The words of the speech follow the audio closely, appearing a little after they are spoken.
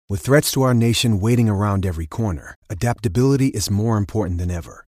With threats to our nation waiting around every corner, adaptability is more important than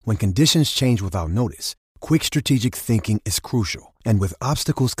ever. When conditions change without notice, quick strategic thinking is crucial. And with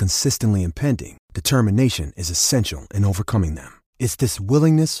obstacles consistently impending, determination is essential in overcoming them. It's this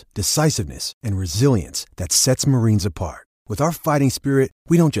willingness, decisiveness, and resilience that sets Marines apart. With our fighting spirit,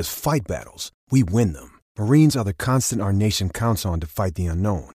 we don't just fight battles, we win them. Marines are the constant our nation counts on to fight the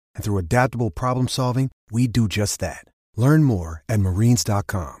unknown. And through adaptable problem solving, we do just that. Learn more at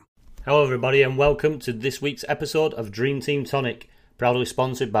marines.com. Hello everybody and welcome to this week's episode of Dream Team Tonic, proudly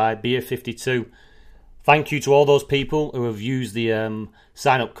sponsored by Beer 52. Thank you to all those people who have used the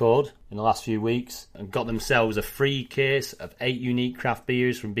sign-up code in the last few weeks and got themselves a free case of 8 unique craft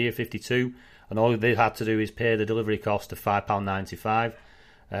beers from Beer 52, and all they had to do is pay the delivery cost of £5.95.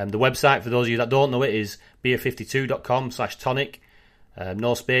 The website, for those of you that don't know it, is beer52.com/tonic.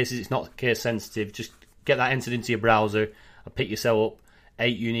 No spaces, it's not case sensitive. Just get that entered into your browser and pick yourself up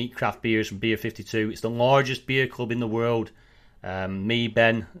 8 unique craft beers from Beer 52. It's the largest beer club in the world. Me,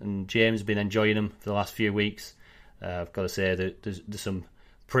 Ben and James have been enjoying them for the last few weeks. I've got to say that there's some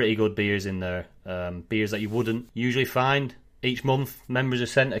pretty good beers in there. Beers that you wouldn't usually find. Each month members are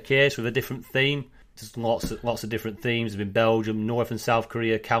sent a case with a different theme. There's lots of different themes. There's been Belgium, North and South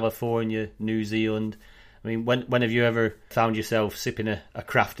Korea, California, New Zealand. I mean, when have you ever found yourself sipping a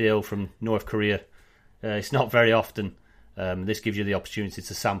craft ale from North Korea? It's not very often. This gives you the opportunity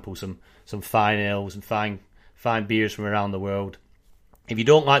to sample some fine ales and fine beers from around the world. If you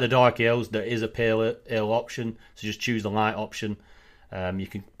don't like the dark ales, there is a pale ale option, so just choose the light option. You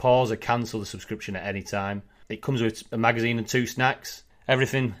can pause or cancel the subscription at any time. It comes with a magazine and 2 snacks.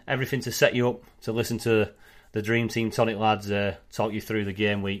 Everything to set you up to listen to the Dream Team Tonic lads talk you through the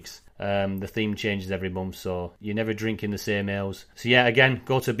game weeks. The theme changes every month, so you're never drinking the same ales. So yeah, again,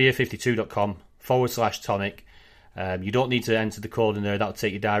 go to beer52.com/tonic. You don't need to enter the code in there. That'll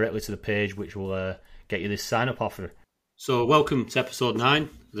take you directly to the page, which will get you this sign-up offer. So welcome to episode 9 of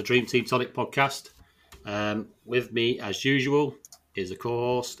the Dream Team Tonic podcast. With me, as usual, is the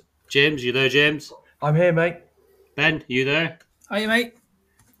co-host, James. You there, James? I'm here, mate. Ben, you there? Hiya, mate.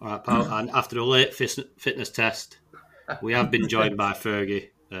 All right, pal. And after a late fitness test, we have been joined by Fergie,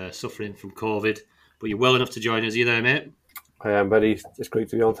 suffering from COVID. But you're well enough to join us. Are you there, mate? I am, buddy. It's great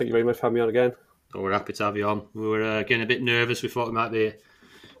to be on. Thank you very much for having me on again. Oh, we're happy to have you on. We were getting a bit nervous. We thought we might be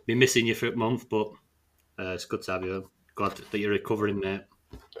missing you for a month, but it's good to have you on. Glad that you're recovering, mate.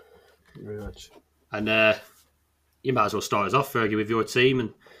 Thank you very much. And you might as well start us off, Fergie, with your team,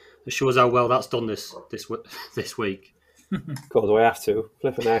 and it shows how well that's done this week. God, do I have to?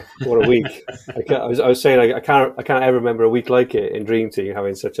 Flipping out. What a week. I was saying I can't ever remember a week like it in Dream Team,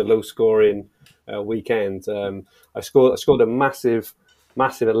 having such a low scoring weekend. I scored a massive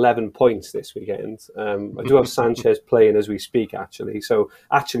 11 points this weekend. I do have Sanchez playing as we speak, actually. So,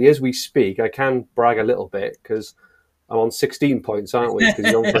 actually, as we speak, I can brag a little bit because I'm on 16 points, aren't we? Because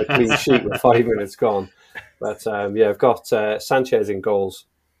you're on for a clean sheet with 5 minutes gone. But, yeah, I've got Sanchez in goals.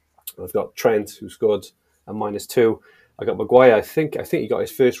 I've got Trent, who's good, at -2. I got Maguire. I think he got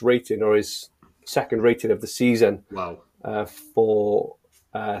his first rating or his second rating of the season. Wow. For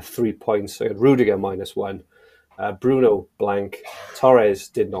 3 points. I got Rudiger -1. Bruno blank. Torres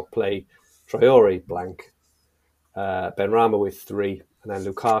did not play. Traore blank. Benrahma with 3, and then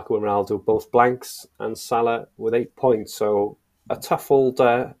Lukaku and Ronaldo both blanks, and Salah with 8 points. So a tough old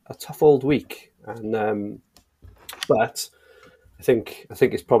week. And but I think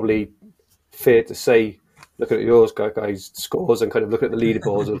it's probably fair to say, looking at yours guys' scores and kind of looking at the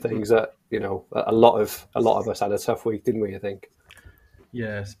leaderboards and things, that a lot of us had a tough week, didn't we? I think.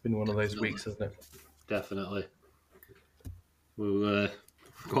 Yeah, it's been one of those weeks, hasn't it? Definitely. We'll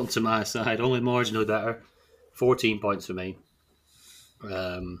go on to my side. Only marginally better. 14 points for me.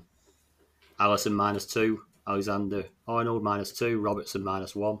 Alisson -2. Alexander Arnold -2. Robertson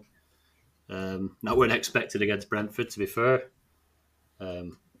 -1. That weren't expected against Brentford, to be fair.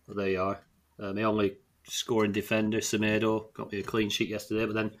 But there you are. My only scoring defender, Semedo, got me a clean sheet yesterday,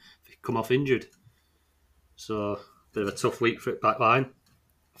 but then come off injured. So, bit of a tough week for it back line.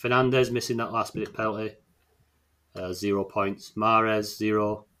 Fernandes missing that last minute penalty. 0 points. Mahrez,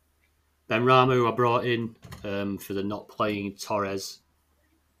 0. Benrahma, who I brought in for the not playing Torres,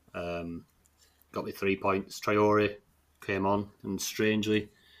 got me 3 points. Traore came on and strangely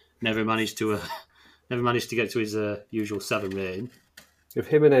never managed to get to his usual 7 rating. If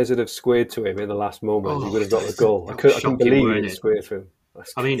Jimenez had have squared to him in the last moment, he would have got the goal. I couldn't believe he squared through him.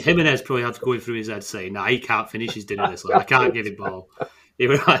 I mean, Jimenez probably had to go through his head saying, "Nah, he can't finish his dinner this way. I can't give him ball." He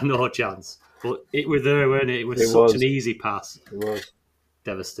would have had no chance. But it was there, weren't it? It was such an easy pass. It was.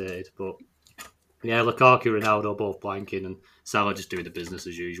 Devastated. But yeah, Lukaku and Ronaldo both blanking, and Salah just doing the business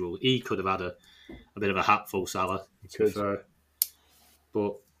as usual. He could have had a bit of a hatful, Salah, to be fair.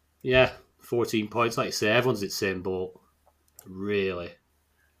 But, yeah, 14 points. Like you say, everyone's in the same boat, really.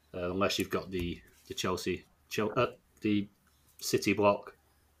 Unless you've got the the City block.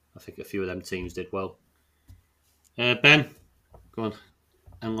 I think a few of them teams did well. Ben, go on.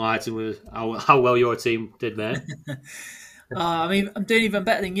 Enlighten with how well your team did, mate. I mean, I'm doing even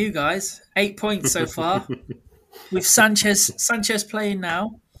better than you guys. 8 points so far. With Sanchez playing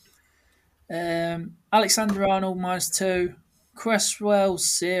now. Alexander-Arnold -2. Cresswell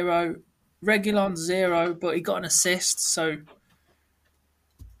 0. Reguilon 0, but he got an assist, so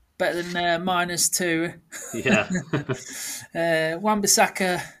better than -2. Yeah.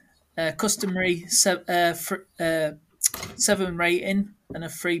 Wan-Bissaka, customary 7 rating and a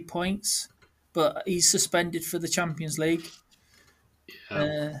 3 points, but he's suspended for the Champions League.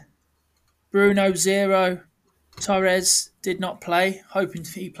 Yeah. Bruno 0. Torres did not play, hoping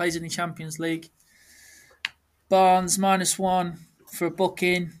he plays in the Champions League. Barnes -1 for a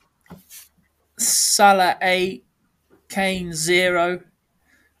booking. Salah 8. Kane 0.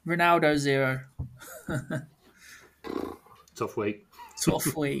 Ronaldo 0. Tough week.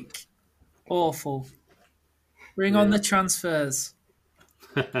 Tough week. Awful. Bring on the transfers.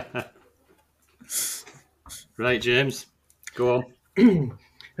 Right, James. Go on.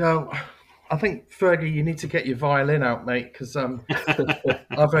 I think Fergie, you need to get your violin out, mate, because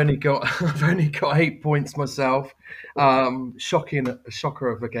I've only got 8 points myself. A shocker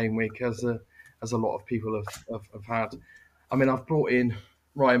of a game week, as a lot of people have had. I mean, I've brought in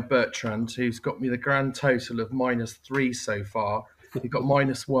Ryan Bertrand, who's got me the grand total of -3 so far. He got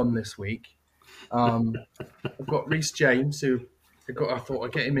 -1 this week. I've got Reece James, who I thought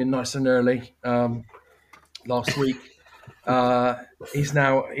I'd get him in nice and early last week.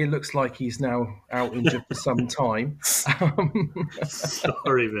 It looks like he's now out injured for some time.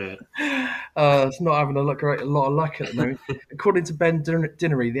 Sorry, mate. It's not having a lot of luck at the moment. According to Ben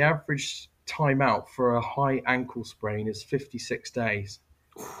Dinnery, the average time out for a high ankle sprain is 56 days.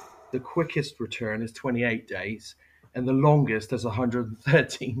 The quickest return is 28 days, and the longest is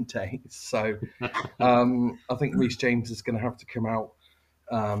 113 days. So I think Reece James is going to have to come out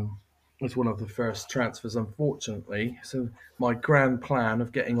as one of the first transfers, unfortunately. So my grand plan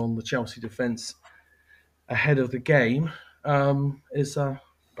of getting on the Chelsea defence ahead of the game is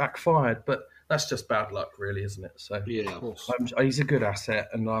backfired. But that's just bad luck, really, isn't it? So yeah, he's a good asset,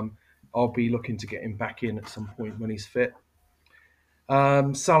 and I'll be looking to get him back in at some point when he's fit.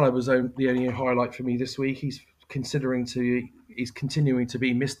 Salah was the only highlight for me this week. He's continuing to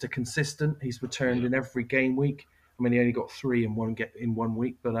be Mr. Consistent. He's returned in every game week. I mean, he only got 3 in one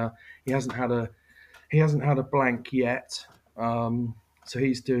week, but he hasn't had a blank yet. So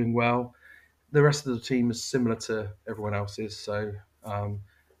he's doing well. The rest of the team is similar to everyone else's, so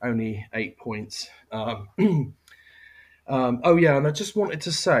only 8 points. And I just wanted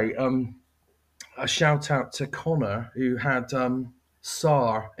to say a shout out to Connor, who had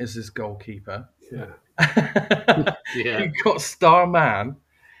Sarr as his goalkeeper. Yeah. He got star man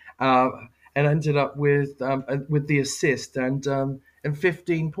and ended up with the assist and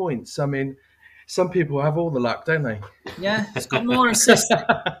 15 points. I mean, some people have all the luck, don't they? Yeah, he's got more assists.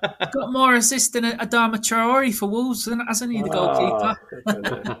 Got more assists than Adama Traore for Wolves, hasn't he, the goalkeeper?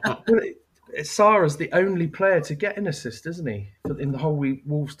 Sarr is the only player to get an assist, isn't he, in the whole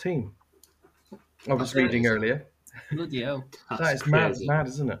Wolves team? I was reading earlier. Bloody hell. That is mad,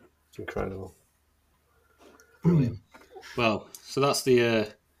 isn't it? It's incredible. Brilliant. Well, so that's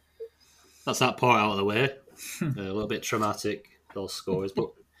that part out of the way. A little bit traumatic, those scores,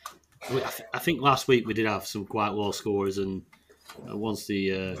 but I think last week we did have some quite low scores, and once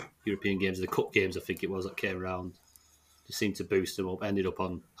the European games, the cup games, I think it was, that came around, just seemed to boost them up. Ended up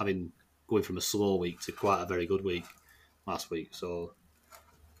on going from a slow week to quite a very good week last week. So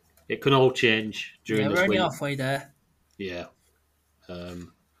it can all change during this week. We're only halfway there. Yeah.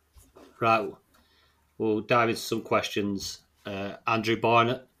 Right. We'll dive into some questions. Andrew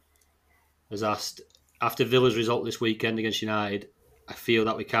Barnett has asked, after Villa's result this weekend against United, I feel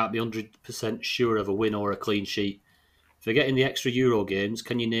that we can't be 100% sure of a win or a clean sheet. Forgetting the extra Euro games,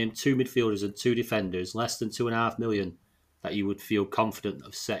 can you name 2 midfielders and 2 defenders, less than 2.5 million, that you would feel confident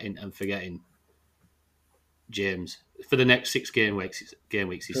of setting and forgetting? James, for the next 6 game weeks, he's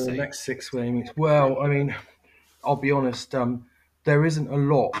saying. The next 6 game weeks. Well, I mean, I'll be honest, there isn't a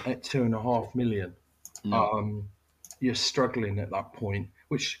lot at 2.5 million. No. You're struggling at that point,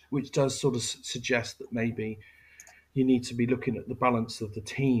 which does sort of suggest that maybe you need to be looking at the balance of the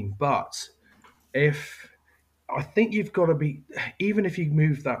team. But I think you've got to be, even if you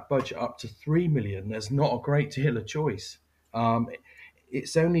move that budget up to 3 million, there's not a great deal of choice.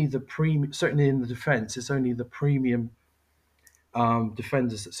 It's only the premium, certainly in the defence, it's only the premium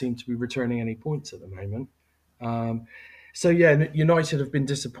defenders that seem to be returning any points at the moment. So yeah, United have been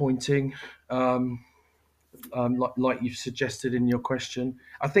disappointing, like you've suggested in your question.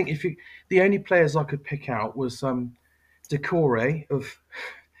 I think the only players I could pick out was Decore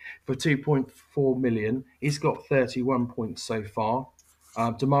for 2.4 million. He's got 31 points so far.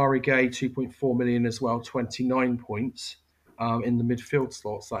 Damari Gay 2.4 million as well, 29 points in the midfield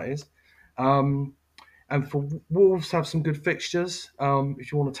slots. That is. And for Wolves, have some good fixtures.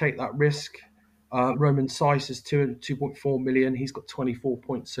 If you want to take that risk, Roman Saiss is 2.4 million. He's got 24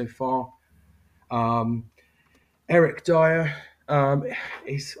 points so far. Eric Dyer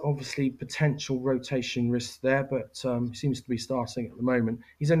is obviously potential rotation risk there, but he seems to be starting at the moment.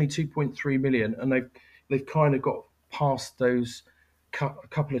 He's only 2.3 million, and they've kind of got past those a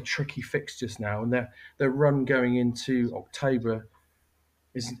couple of tricky fixtures now, and their run going into October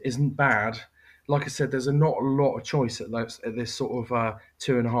isn't bad. Like I said, there's not a lot of choice at this sort of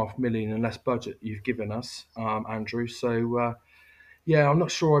 2.5 million and less budget you've given us, Andrew. So yeah, I'm not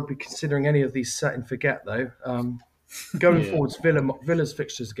sure I'd be considering any of these set and forget though. Going forwards, Villa's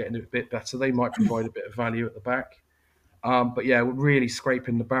fixtures are getting a bit better. They might provide a bit of value at the back. But yeah, we're really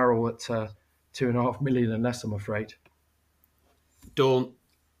scraping the barrel at 2.5 million and less, I'm afraid. Don't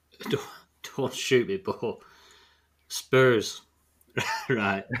shoot me, but Spurs,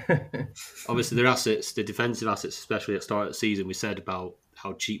 right? Obviously, their assets, the defensive assets, especially at the start of the season, we said about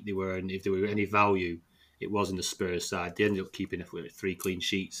how cheap they were and if there were any value, it was in the Spurs side. They ended up keeping 3 clean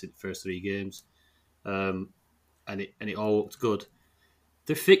sheets in the first 3 games, and it all looked good.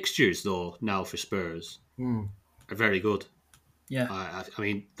 The fixtures, though, now for Spurs are very good. Yeah, I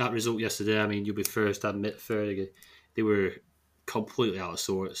mean that result yesterday. I mean, you'll be first to admit, Fergie, they were completely out of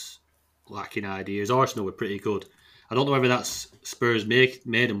sorts, lacking ideas. Arsenal were pretty good. I don't know whether that's Spurs made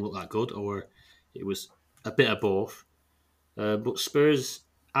them look that good or it was a bit of both. But Spurs'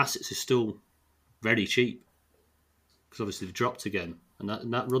 assets are still very cheap because obviously they've dropped again. And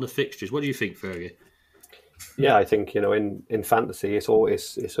that run of fixtures. What do you think, Fergie? Yeah, I think in fantasy it's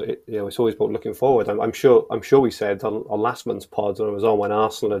always about looking forward. I'm sure we said on last month's pod when I was on, when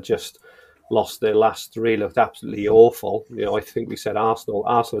Arsenal had just lost their last 3, looked absolutely awful. I think we said Arsenal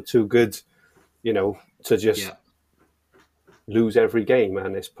are too good, to just lose every game.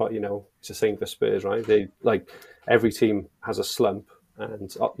 And it's it's the same for Spurs, right? They every team has a slump,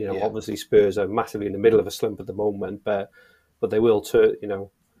 and obviously Spurs are massively in the middle of a slump at the moment, but they will turn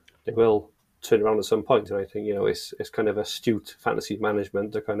around at some point. And I think it's kind of astute fantasy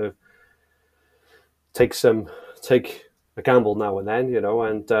management to kind of take a gamble now and then,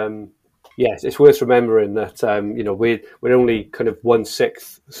 and yes, it's worth remembering that we're only kind of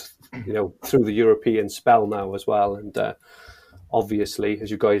 1/6 through the European spell now as well, and obviously, as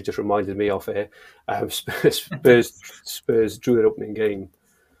you guys just reminded me of here, Spurs drew their opening game,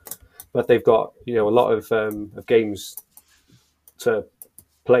 but they've got a lot of games to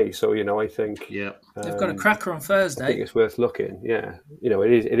play. So I think they've got a cracker on Thursday. I think it's worth looking. Yeah,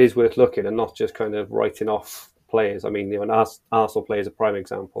 it is worth looking and not just kind of writing off players. I mean, an Arsenal player is a prime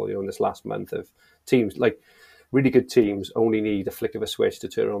example. In this last month of teams really good teams only need a flick of a switch to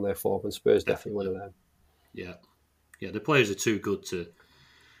turn on their form, and Spurs definitely one of them. Yeah, the players are too good to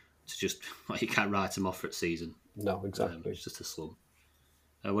just you can't write them off for the season. No, exactly. It's just a slump.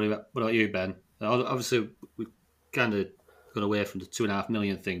 What about you, Ben? Obviously, we've kind of gone away from the 2.5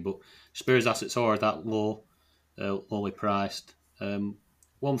 million thing, but Spurs assets are that lowly priced. One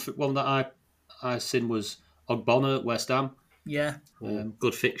that I seen was Ogbonna at West Ham. Yeah.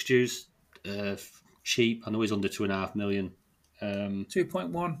 Good fixtures, cheap. I know he's under 2.5 million.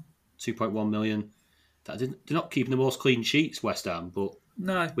 2.1 million. They're not keeping the most clean sheets, West Ham, but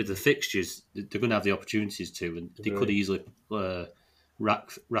no, with the fixtures, they're going to have the opportunities to, and they could easily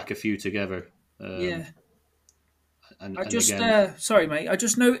rack a few together. Sorry, mate.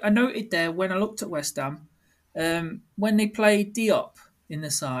 I noted there when I looked at West Ham, when they played Diop in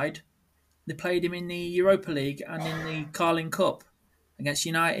the side, they played him in the Europa League and in the Carling Cup against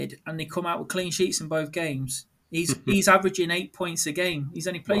United, and they come out with clean sheets in both games. He's averaging 8 points a game. He's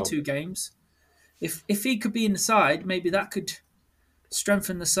only played 2 games. If he could be in the side, maybe that could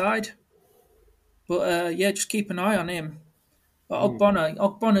strengthen the side. But just keep an eye on him. But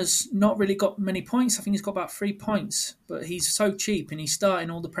Ogbonna's not really got many points. I think he's got about 3 points. But he's so cheap and he's starting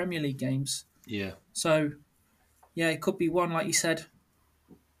all the Premier League games. Yeah. So, it could be one, like you said.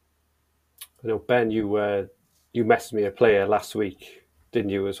 I know, Ben, you messaged me a player last week, didn't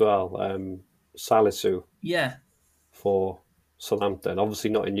you, as well? Salisu. Yeah. For Southampton.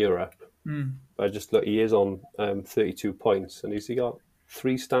 Obviously not in Europe. I just look, he is on 32 points, and has he got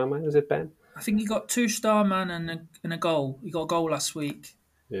 3-star man? Is it Ben? I think he got 2-star man and a goal. He got a goal last week.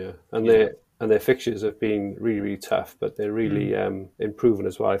 Yeah, and their fixtures have been really, really tough, but they're really improving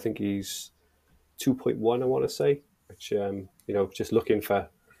as well. I think he's 2.1, I want to say, which just looking for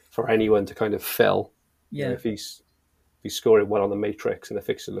anyone to kind of fill. You know, Yeah. if he's scoring well on the matrix and the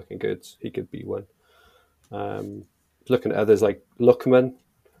fixtures looking good, he could be one. Looking at others like Lookman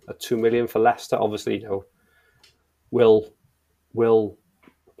at 2 million for Leicester, obviously, will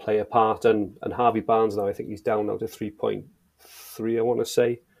play a part, and Harvey Barnes now, I think he's down now to 3.3, I want to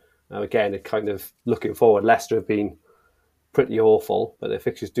say. Again, it kind of looking forward. Leicester have been pretty awful, but their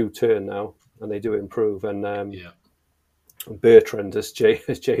fixtures do turn now, and they do improve. And Bertrand, as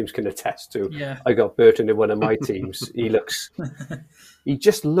James can attest to, I got Bertrand in one of my teams. He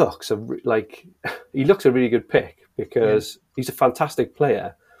just looks like he looks a really good pick because he's a fantastic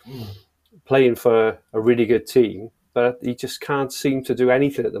player, playing for a really good team, but he just can't seem to do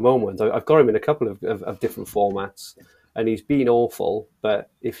anything at the moment. I've got him in a couple of different formats, and he's been awful. But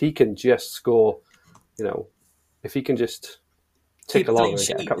if he can just score, if he can just tick along and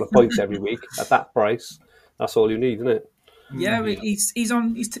get a couple of points every week at that price, that's all you need, isn't it? Yeah, he's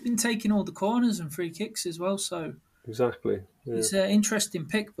been taking all the corners and free kicks as well. So exactly, it's an interesting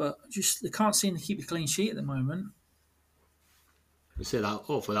pick, but just they can't seem to keep a clean sheet at the moment. You say that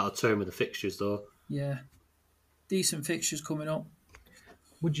hopefully that'll turn with the fixtures though. Yeah, decent fixtures coming up.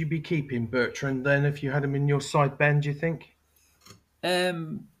 Would you be keeping Bertrand then if you had him in your side, Ben, do you think?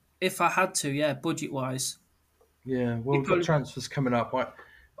 If I had to, yeah, budget wise. Yeah, well, we've got transfers coming up.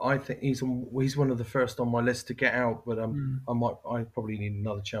 I think he's one of the first on my list to get out, but I probably need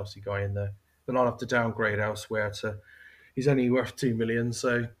another Chelsea guy in there. But I'll have to downgrade elsewhere he's only worth 2 million,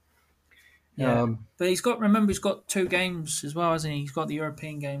 so yeah. But he's got 2 games as well, hasn't he? He's got the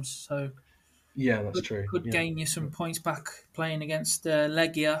European games, so yeah, that's true. Could gain you some points back playing against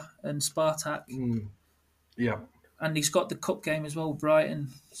Legia and Spartak. Yeah, and he's got the cup game as well, Brighton.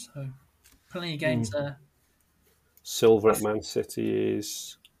 So plenty of games there. Silver at Man City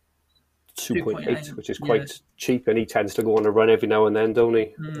is 2.8, which is quite cheap, and he tends to go on a run every now and then, don't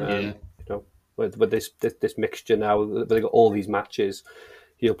he? With this mixture now, they've got all these matches.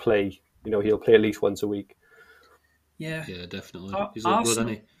 He'll play at least once a week. Yeah, definitely. He's all good, isn't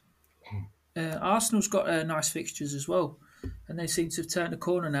he? Arsenal's got nice fixtures as well, and they seem to have turned the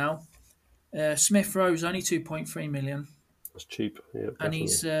corner now. Smith Rowe's only 2.3 million. That's cheap, yeah. Definitely. And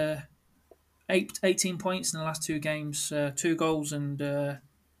he's 18 points in the last 2 games, 2 goals and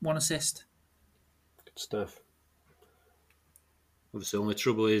 1 assist. Good stuff. Obviously, the only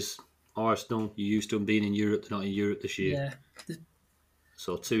trouble is Arsenal, you're used to them being in Europe, they're not in Europe this year. Yeah.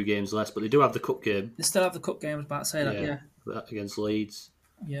 So 2 games less, but they do have the cup game. They still have the cup game, I was about to say that, against Leeds.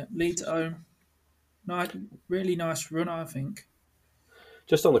 Yeah, Leeds at home. Really nice run, I think.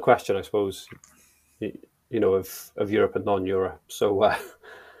 Just on the question, I suppose, of Europe and non-Europe. So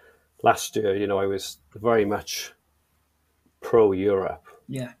last year, I was very much pro-Europe.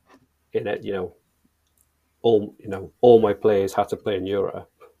 Yeah. In it, all my players had to play in Europe.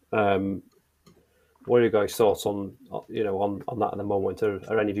 What are your guys' thoughts on that at the moment?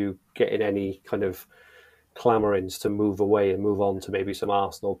 Are any of you getting any kind of clamourings to move away and move on to maybe some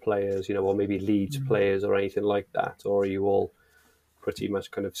Arsenal players, or maybe Leeds players or anything like that? Or are you all pretty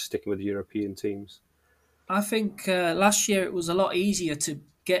much kind of sticking with the European teams? I think last year it was a lot easier to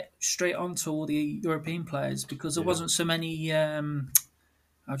get straight onto all the European players because there wasn't so many,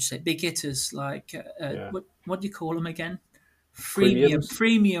 big hitters like, what do you call them again? Premiums.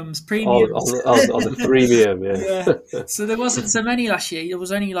 Oh, the premium, yeah. So there wasn't so many last year. There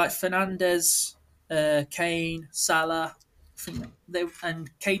was only like Fernandes, Kane, Salah, and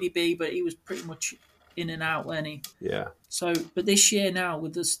KDB, but he was pretty much in and out, wasn't he? Yeah. So, but this year now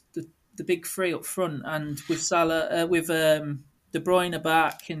with the big 3 up front and with Salah, with De Bruyne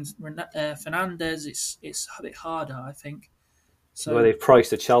back and Fernandes, it's a bit harder, I think. So they've priced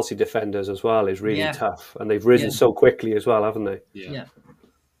the Chelsea defenders as well is really tough, and they've risen so quickly as well, haven't they? Yeah.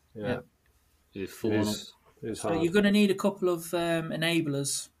 It's so hard. You're going to need a couple of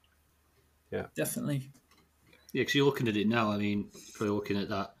enablers. Yeah, definitely. Yeah, because you're looking at it now. I mean, probably looking at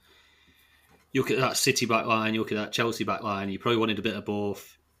that. You look at that City back line, you look at that Chelsea back line, you probably wanted a bit of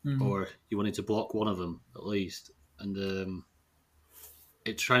both, or you wanted to block one of them at least. And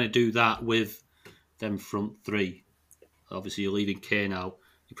it's trying to do that with them front 3. Obviously, you're leaving Kane out.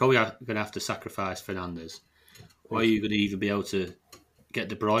 You're probably going to have to sacrifice Fernandes. Or are you going to even be able to get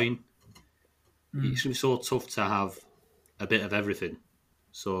De Bruyne? It's going to be so tough to have a bit of everything.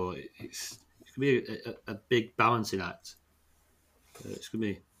 So it's going to be a big balancing act. It's going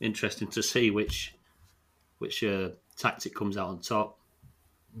to be interesting to see which tactic comes out on top.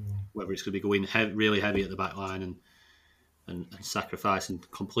 Whether it's going to be going really heavy at the back line and sacrificing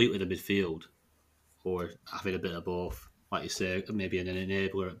completely the midfield, or having a bit of both. Like you say, maybe an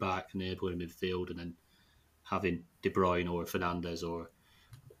enabler at back, enabler in midfield, and then having De Bruyne or Fernandes or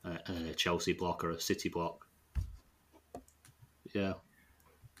a Chelsea block or a City block. Yeah.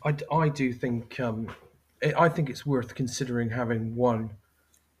 I do think I think it's worth considering having one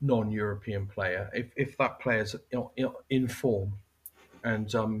non-European player if that player's in form and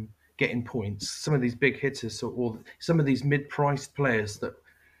getting points. Some of these big hitters or some of these mid-priced players that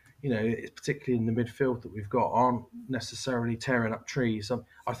particularly in the midfield that we've got, aren't necessarily tearing up trees.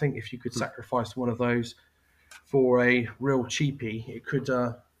 I think if you could sacrifice one of those for a real cheapie, it could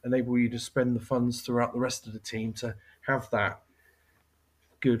enable you to spend the funds throughout the rest of the team to have that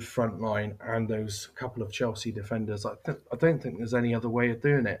good front line and those couple of Chelsea defenders. I don't think there's any other way of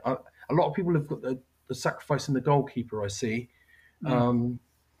doing it. A lot of people have got the sacrifice in the goalkeeper, I see.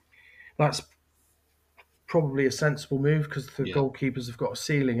 That's probably a sensible move because the goalkeepers have got a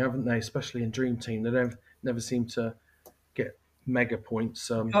ceiling, haven't they? Especially in Dream Team, they never seem to get mega points.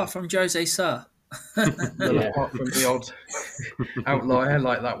 Apart from Jose Sa. Apart from the odd outlier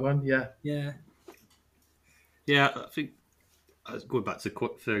like that one, Yeah. Yeah, I think going back to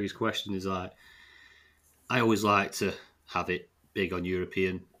Fergie's question is I always like to have it big on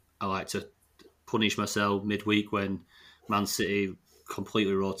European. I like to punish myself midweek when Man City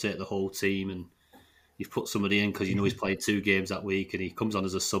completely rotate the whole team and you've put somebody in because he's playing 2 games that week and he comes on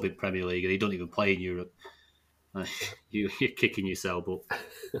as a sub in Premier League and he don't even play in Europe. You're kicking yourself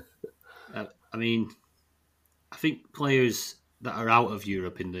up. I mean, I think players that are out of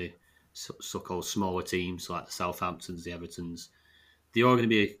Europe in the so-called smaller teams like the Southamptons, the Evertons, they are going to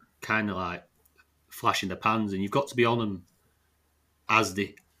be kind of like flash in the pans, and you've got to be on them as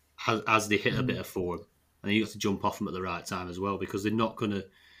they hit a bit of form, and you've got to jump off them at the right time as well because they're not going to.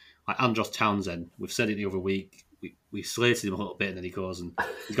 Like Andros Townsend, we've said it the other week. We slated him a little bit, and then he goes and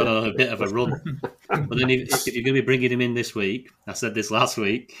he's got a bit of a run. But then if you're going to be bringing him in this week, I said this last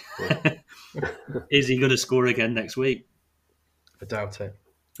week, is he going to score again next week? I doubt it.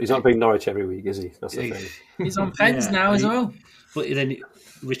 He's not being Norwich every week, is he? That's the thing. He's on pens now as well. But then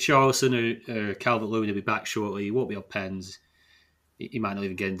Richarlison or Calvert-Lewin will be back shortly. He won't be on pens. He might not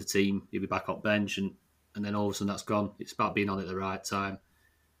even get in the team. He'll be back on bench, and then all of a sudden that's gone. It's about being on at the right time.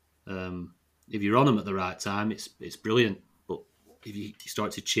 If you're on them at the right time, it's brilliant. But if you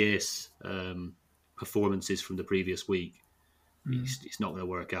start to chase performances from the previous week, it's not going to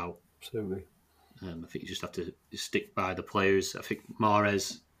work out. Absolutely. I think you just have to stick by the players. I think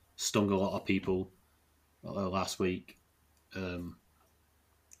Mahrez stung a lot of people last week when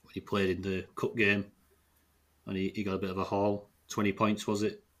he played in the cup game, and he got a bit of a haul. 20 points, was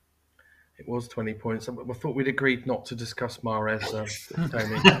it? It was 20 points. I thought we'd agreed not to discuss Mahrez,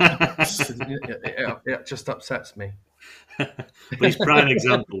 Tony. It just upsets me. But he's prime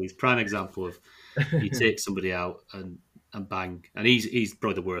example. He's prime example of you take somebody out and bang, and he's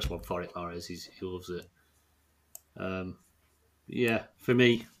probably the worst one for it. Mahrez, he loves it. For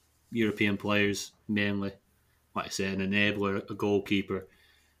me, European players mainly, like I say, an enabler, a goalkeeper,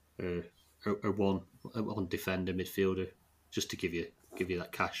 or one defender, midfielder, just to give you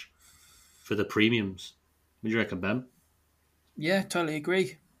that cash for the premiums. What do you reckon, Ben? Yeah, totally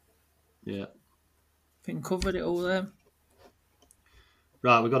agree. Yeah. I think covered it all there.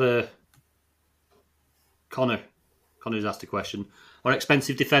 Right, we've got a Connor. Connor's asked a question. Are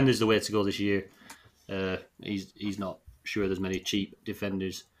expensive defenders the way to go this year? He's not sure there's many cheap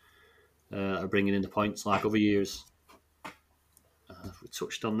defenders are bringing in the points like other years. We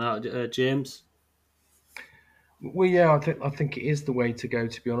touched on that, James. Well, yeah, I think it is the way to go.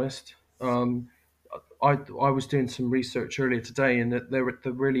 To be honest, I was doing some research earlier today, and that there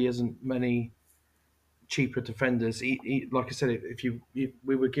really isn't many cheaper defenders. Like I said, if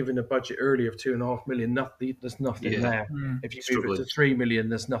we were given a budget earlier of 2.5 million, there's nothing there. If you move it to 3 million,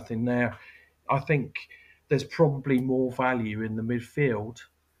 there's nothing there. I think there's probably more value in the midfield,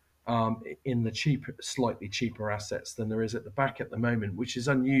 in the slightly cheaper assets than there is at the back at the moment, which is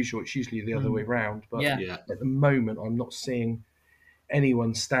unusual. It's usually the other way around. But at the moment, I'm not seeing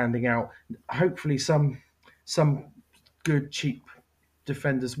anyone standing out. Hopefully, some good cheap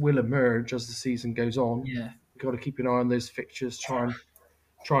defenders will emerge as the season goes on. Yeah, you've got to keep an eye on those fixtures. Try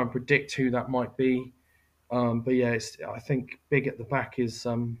and predict who that might be. But yeah, I think big at the back is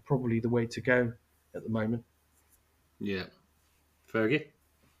probably the way to go at the moment. Yeah, Fergie.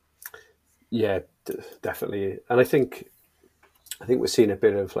 Yeah, definitely. And I think I think we're seeing a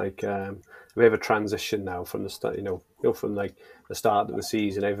bit of like a bit of a transition now from the start. From like the start of the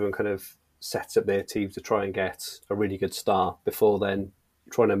season, everyone kind of sets up their team to try and get a really good start before then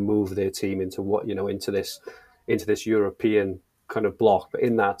trying to move their team into into this European kind of block. But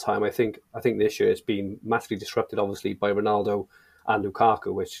in that time, I think this year it's been massively disrupted, obviously, by Ronaldo and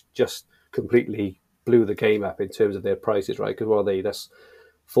Lukaku, which just completely blew the game up in terms of their prices, right? Because what are they? That's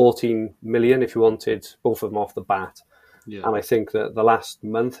 14 million if you wanted both of them off the bat. Yeah. And I think that the last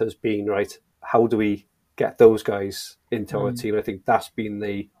month has been, right, how do we get those guys into our team? I think that's been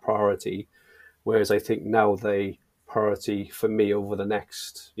the priority. Whereas I think now the priority for me over the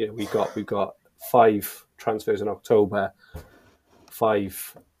next, we've got 5 transfers in October,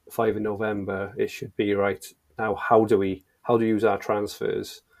 five in November. It should be right now. How do we use our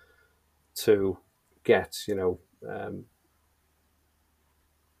transfers to get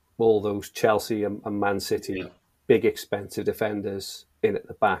all those Chelsea and Man City big expensive defenders in at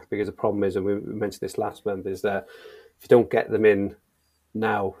the back? Because the problem is, and we mentioned this last month, is that if you don't get them in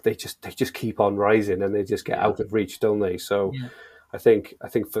now, they just keep on rising and they just get out of reach, don't they? So I think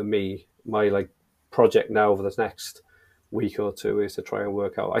for me, my like project now over the next week or two is to try and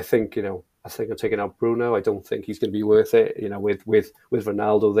work out. I think I'm taking out Bruno. I don't think he's going to be worth it. With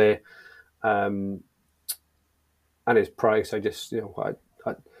Ronaldo there, and his price, I just I don't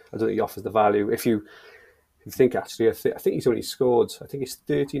think he offers the value. If you think actually, I think he's only scored. I think it's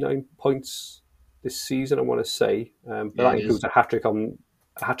 39 points this season. I want to say, but that includes a hat trick on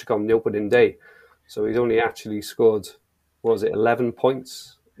the opening day. So he's only actually scored, what was it, 11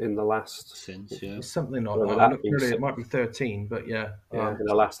 points in the last something like that. Really, it might be 13, but in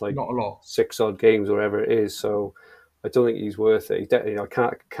the last like not a lot, 6 odd games or whatever it is. So I don't think he's worth it. I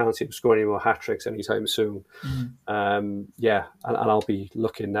can't see him scoring any more hat tricks anytime soon. And I'll be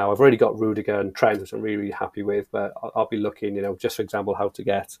looking now. I've already got Rudiger and Trent, which I'm really, really happy with, but I'll be looking, just for example, how to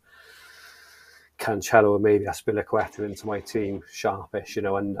get Cancelo and maybe Aspilicueta into my team sharpish,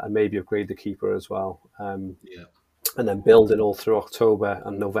 and maybe upgrade the keeper as well. And then building all through October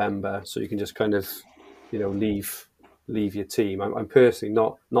and November, so you can just kind of, leave your team. I'm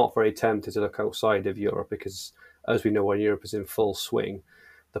personally not very tempted to look outside of Europe because, as we know, when Europe is in full swing,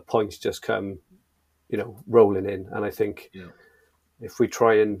 the points just come, rolling in. And I think if we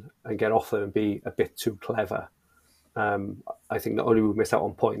try and get off them and be a bit too clever, I think not only will we miss out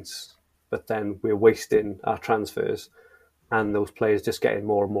on points, but then we're wasting our transfers and those players just getting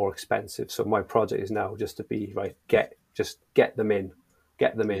more and more expensive. So my project is now just to be right, get them in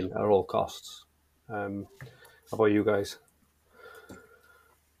at all costs. How about you guys?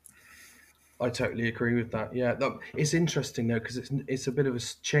 I totally agree with that. Yeah, it's interesting though because it's a bit of a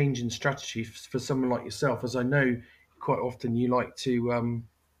change in strategy for someone like yourself, as I know quite often you like to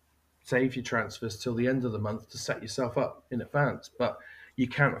save your transfers till the end of the month to set yourself up in advance, but you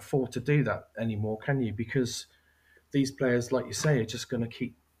can't afford to do that anymore, can you? Because these players, like you say, are just going to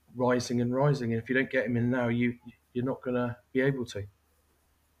keep rising and rising, and if you don't get them in now, you're not going to be able to.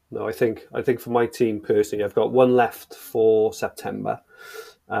 No, I think for my team personally, I've got one left for September.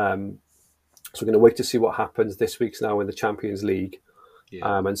 So we're going to wait to see what happens this week's now in the Champions League,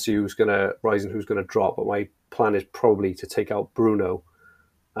 and see who's going to rise and who's going to drop. But my plan is probably to take out Bruno,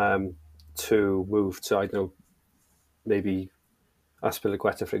 to move to, I don't know, maybe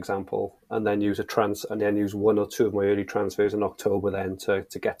Aspilicueta, for example, and then use use one or two of my early transfers in October then to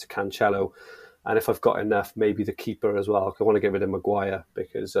get to Cancelo. And if I've got enough, maybe the keeper as well. I want to get rid of Maguire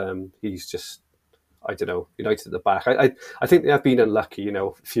because he's just, I don't know, United at the back. I think they have been unlucky,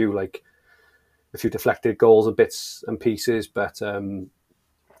 a few deflected goals and bits and pieces, but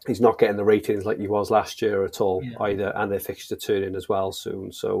he's not getting the ratings like he was last year at all either, and their fixture turning as well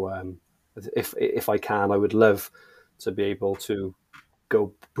soon. So if I can, I would love to be able to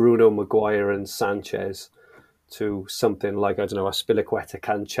go Bruno, Maguire and Sanchez to something like, I don't know, Aspilicueta,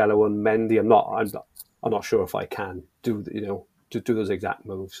 Cancelo and Mendy. I'm not sure if I can do those exact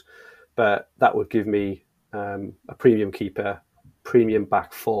moves, but that would give me a premium keeper, premium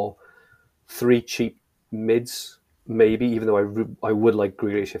back four, 3 cheap mids, maybe, even though I would like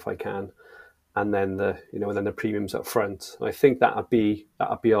Grealish if I can, and then the premiums up front. And I think that'd be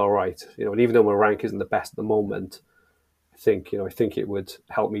all right. And even though my rank isn't the best at the moment, I think it would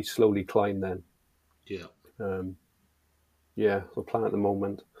help me slowly climb then. The plan at the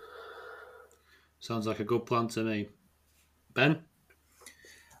moment. Sounds like a good plan to me. Ben?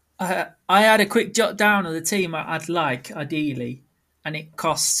 I had a quick jot down of the team I'd like, ideally, and it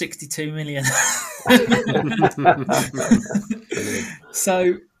costs 62 million.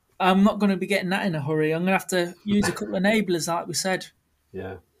 So I'm not going to be getting that in a hurry. I'm going to have to use a couple of enablers, like we said.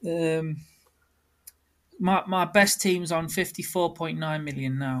 Yeah. my best team's on 54.9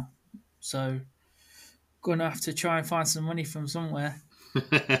 million now, so gonna have to try and find some money from somewhere.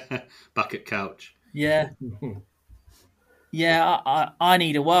 Back at couch. Yeah, yeah. I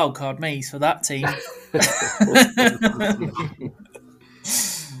need a wild card, me, for that team.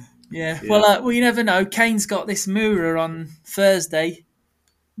 Yeah. Well, you never know. Kane's got this Moura on Thursday.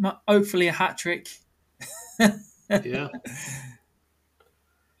 Hopefully, a hat trick. Yeah.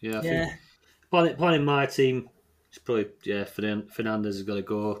 Yeah, I think planning my team, it's probably Fernandez has got to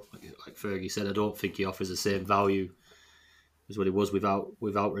go. Like Fergie said, I don't think he offers the same value as what he was without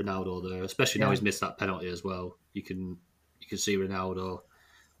Ronaldo there. Especially now he's missed that penalty as well. You can see Ronaldo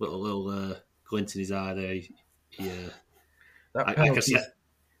little glint in his eye there. That penalty.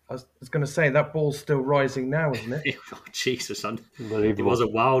 I was going to say that ball's still rising now, isn't it? Oh, Jesus, it was a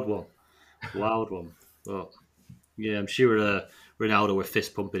wild one. But yeah, I'm sure Ronaldo with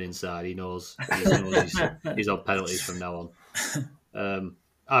fist pumping inside. He knows he's on penalties from now on.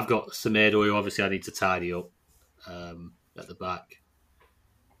 I've got Semedo, who obviously I need to tidy up at the back,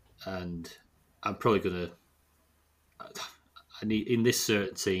 and I'm probably gonna. I need in this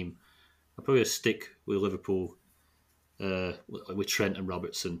certain team. I'm probably gonna stick with Liverpool, with Trent and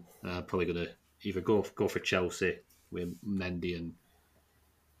Robertson. I'm probably gonna either go for Chelsea with Mendy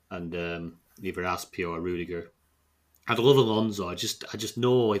and either Aspi or Rudiger. I'd love Alonso. I just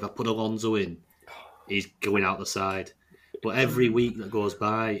know if I put Alonso in, he's going out the side. But every week that goes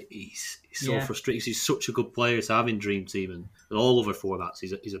by, he's so frustrating. He's such a good player to have in Dream Team and all other formats.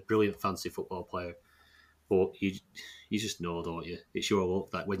 He's a brilliant fantasy football player. But you just know, don't you? It's your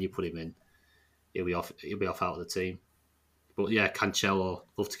luck that when you put him in, he'll be off out of the team. But yeah, Cancelo,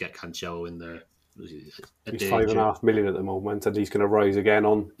 love to get Cancelo in there. He's 5.5 million at the moment, and he's going to rise again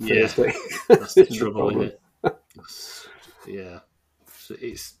on Thursday. That's the trouble, isn't it? Yeah, so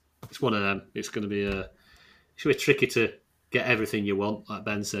it's one of them. It's going to be tricky to get everything you want. Like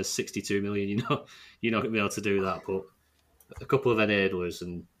Ben says, 62 million. You're not going to be able to do that. But a couple of enablers,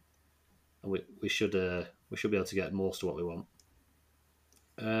 and we should be able to get most of what we want.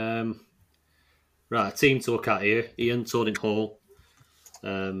 Right, team to look at here. Ian Tonic Hall.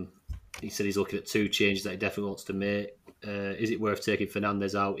 He said he's looking at 2 changes that he definitely wants to make. Is it worth taking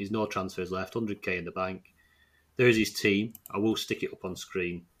Fernandez out? He's no transfers left, 100k in the bank. There's his team. I will stick it up on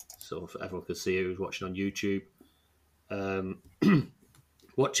screen so everyone can see it who's watching on YouTube.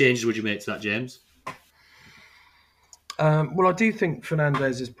 What changes would you make to that, James? Well, I do think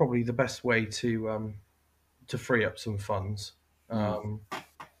Fernandez is probably the best way to free up some funds.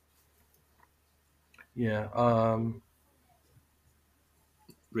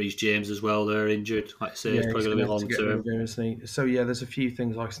 Reece James as well. They're injured. Like I say, it's probably going to be long term. Him, isn't he? So yeah, there's a few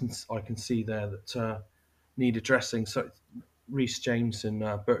things I can see there that need addressing. So Reece James and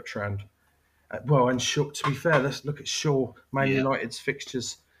Bertrand. And Shaw. To be fair, let's look at Shaw. Man United's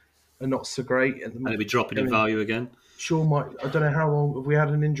fixtures are not so great at the moment. And they'll be dropping in value again. Shaw might. I don't know how long. Have we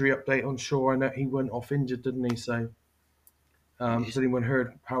had an injury update on Shaw? I know he went off injured, didn't he? So, has anyone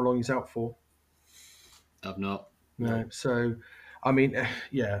heard how long he's out for? I've not. No. So, I mean,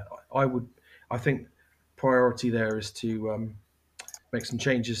 I think priority there is to make some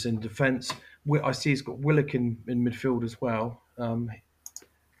changes in defence. I see he's got Willock in midfield as well.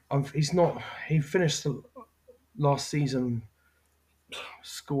 He finished the last season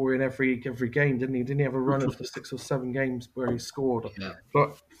scoring every game, didn't he? Didn't he have a run of 6 or 7 games where he scored? Yeah.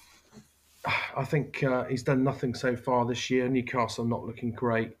 But I think he's done nothing so far this year. Newcastle not looking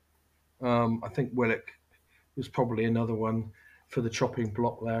great. I think Willock was probably another one for the chopping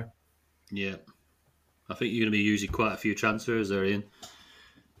block there. Yeah. I think you're going to be using quite a few transfers there, Ian.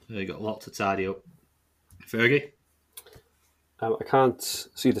 You've got a lot to tidy up. Fergie? I can't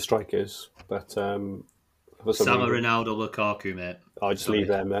see the strikers, but Salah, Ronaldo, Lukaku, mate. I'll just leave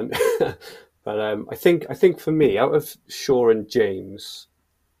them then. But I think for me, out of Shaw and James,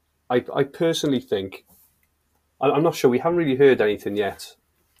 I personally think I'm not sure. We haven't really heard anything yet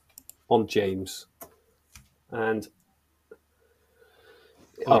on James, and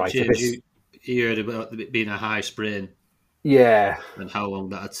James, you heard about it being a high sprain, and how long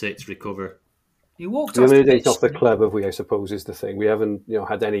that'd take to recover. He walked off the club, have we? I suppose is the thing. We haven't,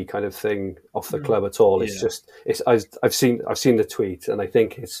 had any kind of thing off the club at all. It's just, I've seen the tweet, and I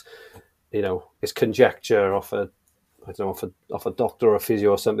think it's, it's conjecture off a doctor or a physio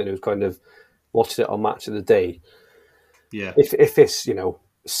or something who's kind of watched it on Match of the Day. Yeah. If it's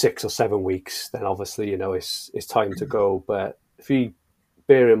 6 or 7 weeks, then obviously it's time to go. But if you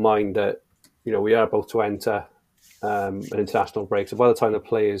bear in mind that we are about to enter an international break, so by the time the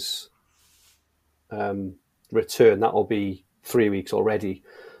players return, that'll be 3 weeks already.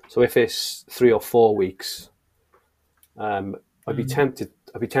 So if it's 3 or 4 weeks, I'd be tempted.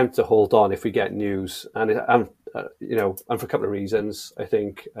 I'd be tempted to hold on if we get news, and and for a couple of reasons. I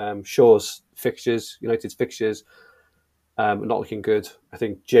think Shaw's fixtures, United's fixtures, are not looking good. I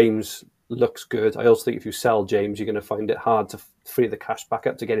think James looks good. I also think if you sell James, you're going to find it hard to free the cash back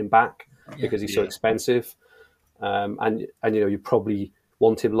up to get him back because he's so expensive, and you probably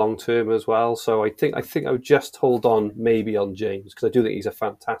want him long term as well. So I think I would just hold on maybe on James because I do think he's a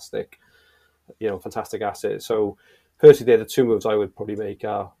fantastic asset. So personally, they're the two moves I would probably make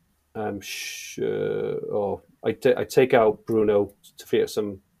are I'd take out Bruno to free up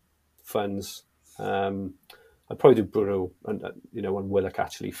some funds. I'd probably do Bruno and Willock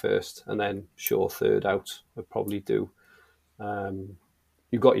actually first, and then Shaw third out. I'd probably do.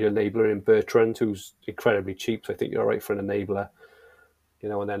 You've got your enabler in Bertrand, who's incredibly cheap, so I think you're all right for an enabler.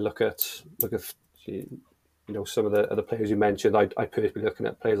 And then look at some of the other players you mentioned. I'd personally be looking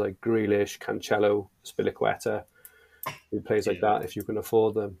at players like Grealish, Cancelo, Spilicueta, players like that if you can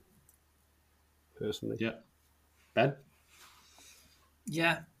afford them. Personally, yeah. Ben,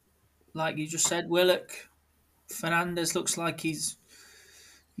 yeah, like you just said, Willock, Fernandes looks like you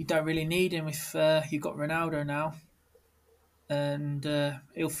don't really need him if you've got Ronaldo now, and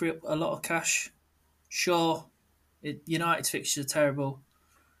he'll free up a lot of cash. Sure, United's fixtures are terrible,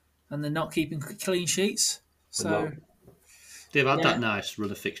 and they're not keeping clean sheets. So they've had that nice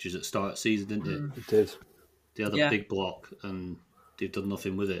run of fixtures at the start of the season, didn't they? It did. They had a big block, and they've done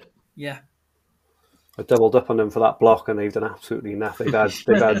nothing with it. Yeah. I doubled up on them for that block, and they've done absolutely nothing.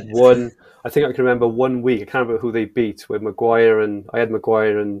 They've had one. I think I can remember 1 week. I can't remember who they beat. With Maguire and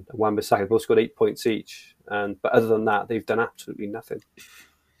Wan-Bissaka both got 8 points each. But other than that, they've done absolutely nothing.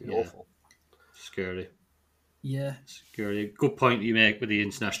 Awful. Scary. Yeah. Scary. Good point you make with the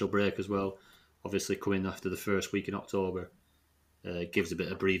international break as well. Obviously, coming after the first week in October gives a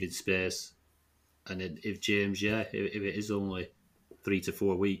bit of breathing space. And if James, if it is only 3 to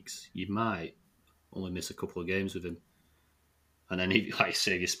 4 weeks, you might only miss a couple of games with him. And then, like I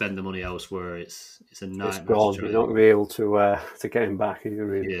say, if you spend the money elsewhere, it's a nightmare. It's gone. You're not going to be able to get him back, are you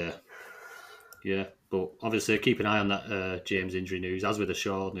really? Yeah. But obviously, keep an eye on that James injury news, as with the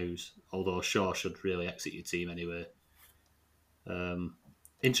Shaw news, although Shaw should really exit your team anyway.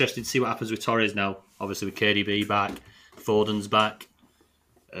 Interested to see what happens with Torres now. Obviously, with KDB back, Foden's back.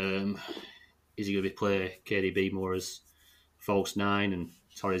 Is he going to play KDB more as false nine, and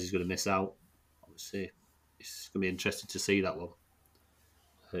Torres is going to miss out? Obviously, it's going to be interesting to see that one.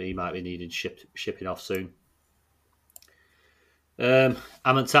 He might be needing shipping off soon.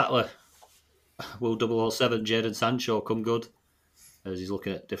 Amon Tatler, will 007 Jadon Sancho come good? As he's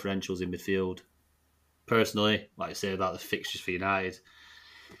looking at differentials in midfield. Personally, like I say about the fixtures for United,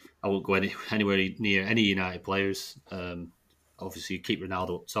 I won't go anywhere near any United players. Obviously, you keep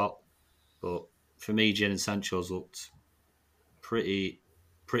Ronaldo up top, but for me, Jadon Sancho's looked pretty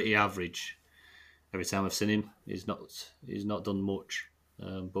average every time I've seen him. He's not done much.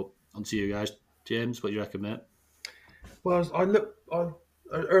 But on to you guys, James. What do you reckon, mate? Well, I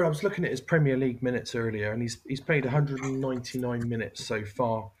was looking at his Premier League minutes earlier, and he's played 199 minutes so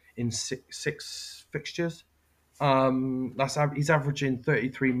far in six fixtures. He's averaging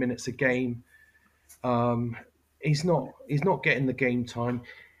 33 minutes a game. He's not getting the game time.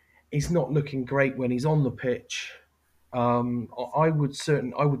 He's not looking great when he's on the pitch. I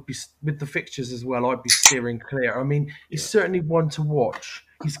would be with the fixtures as well. I'd be steering clear. I mean, he's certainly one to watch.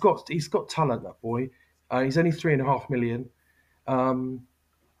 He's got talent, that boy. He's only 3.5 million.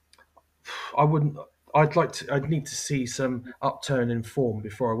 I'd need to see some upturn in form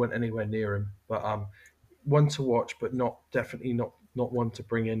before I went anywhere near him. But one to watch, but definitely not one to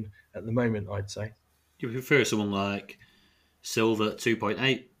bring in at the moment, I'd say. Do you prefer someone like Silva at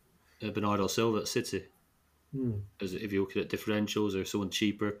 2.8, Bernardo Silva at City? As if you're looking at differentials, or someone a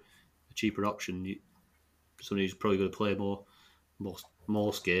cheaper option, someone who's probably going to play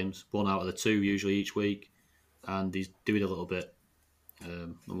most games, 1 out of the 2 usually each week, and he's doing a little bit.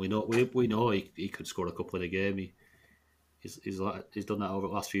 And we know he could score a couple in a game. He's done that over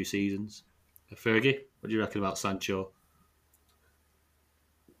the last few seasons. Fergie, what do you reckon about Sancho?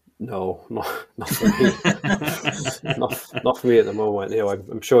 No, not for me. not for me at the moment.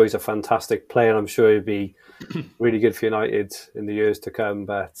 I'm sure he's a fantastic player, and I'm sure he'd be really good for United in the years to come.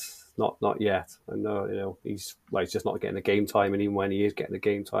 But not yet. I know, he's just not getting the game time, and even when he is getting the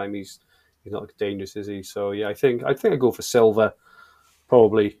game time, he's not dangerous, is he? So I think I go for Silva.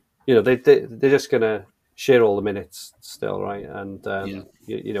 Probably, they're just gonna share all the minutes still, right? And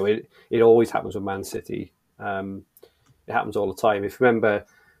it always happens with Man City. It happens all the time. If you remember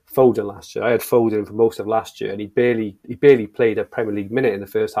Foden last year. I had Foden for most of last year, and he barely played a Premier League minute in the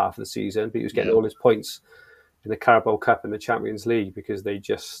first half of the season, but he was getting all his points in the Carabao Cup and the Champions League because they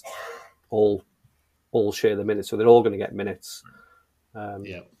just all share the minutes, so they're all going to get minutes.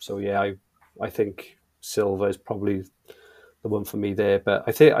 So yeah, I think Silva is probably the one for me there. But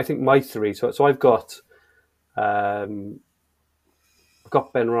I think my three. So I've got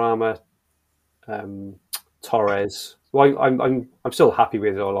Benrahma, Torres. Well, I'm still happy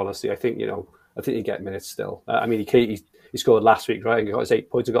with it. All honesty, I think you get minutes still. I mean, he scored last week, right? And he got his 8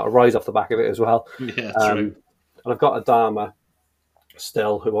 points. He got a rise off the back of it as well. Yeah, true. And I've got Adama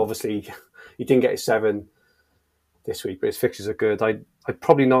still, who obviously he didn't get his 7 this week, but his fixtures are good. I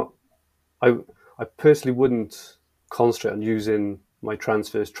probably not. I personally wouldn't concentrate on using my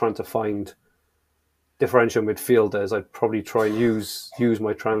transfers trying to find differential midfielders. I'd probably try and use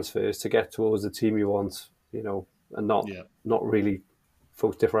my transfers to get towards the team you want, and not really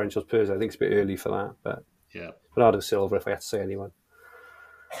focus differentials personally. I think it's a bit early for that, but Bernardo Silva, if I had to say anyone.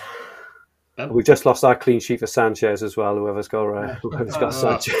 We've just lost our clean sheet for Sanchez as well. Whoever's got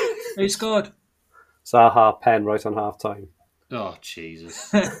Sanchez. Who scored? Zaha pen right on half time. Oh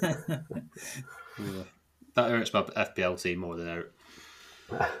Jesus! That hurts my FPL team more than Eric.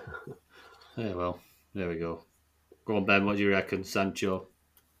 Yeah, well, there we go. Go on, Ben. What do you reckon, Sancho?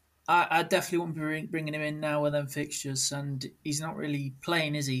 I definitely wouldn't be bringing him in now with them fixtures, and he's not really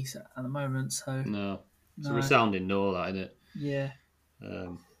playing, is he, at the moment? So no, it's a resounding no, that, isn't it? Yeah.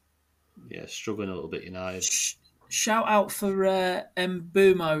 Struggling a little bit, United. Shout out for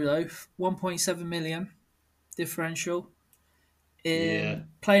Mbumo though, 1.7 million differential.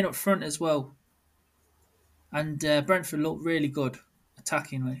 Playing up front as well, and Brentford look really good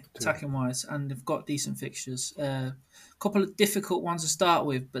attacking wise, and they've got decent fixtures. A couple of difficult ones to start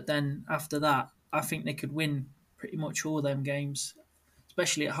with, but then after that, I think they could win pretty much all them games,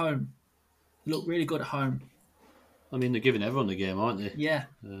 especially at home. They look really good at home. I mean, they're giving everyone the game, aren't they? Yeah.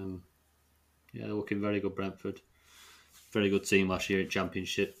 They're looking very good, Brentford. Very good team last year in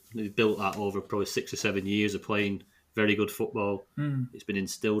Championship. They've built that over probably 6 or 7 years of playing very good football. It's been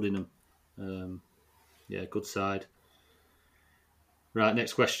instilled in them. Good side. Right,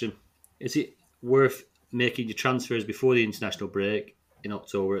 next question. Is it worth making your transfers before the international break in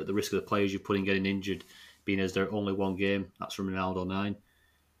October at the risk of the players you put in getting injured, being as they're only one game? That's from Ronaldo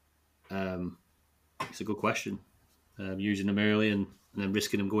 9. It's a good question. Using them early and then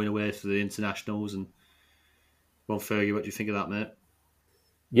risking them going away for the internationals. And Ron Fergie, what do you think of that, mate?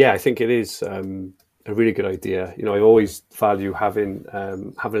 Yeah, I think it is a really good idea. I always value having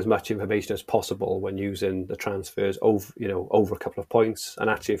as much information as possible when using the transfers over a couple of points. And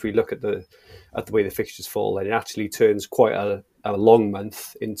actually, if we look at the way the fixtures fall, then it actually turns quite a long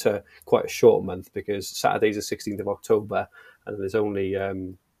month into quite a short month, because Saturday's the 16th of October, and there's only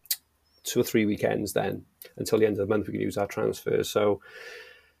 2 or 3 weekends then until the end of the month we can use our transfers. So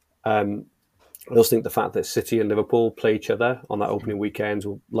I also think the fact that City and Liverpool play each other on that opening weekend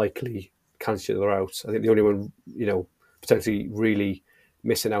will likely cancel each other out. I think the only one, potentially really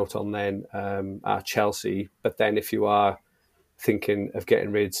missing out on then are Chelsea. But then if you are thinking of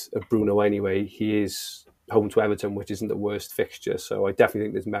getting rid of Bruno anyway, he is home to Everton, which isn't the worst fixture. So I definitely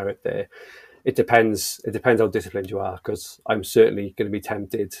think there's merit there. It depends how disciplined you are, because I'm certainly going to be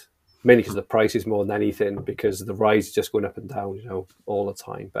tempted, mainly because the price is more than anything, because the rise is just going up and down, all the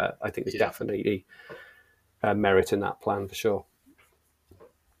time. But I think there's definitely merit in that plan for sure.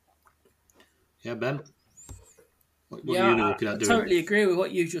 Yeah, Ben. What yeah, are you looking at doing? I totally agree with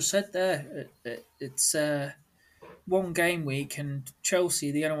what you just said there. It's one game week, and Chelsea,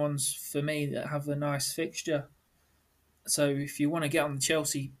 the only ones for me that have a nice fixture. So if you want to get on the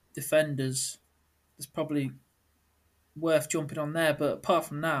Chelsea defenders, it's probably worth jumping on there. But apart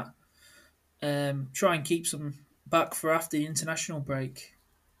from that, try and keep some back for after the international break.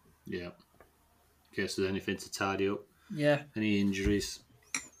 Yeah. In case there's anything to tidy up. Yeah. Any injuries.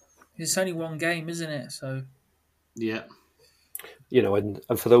 It's only one game, isn't it? So. Yeah. And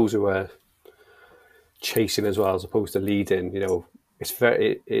for those who are chasing as well as opposed to leading, it's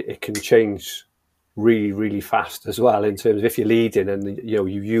it can change really, really fast as well, in terms of if you're leading and you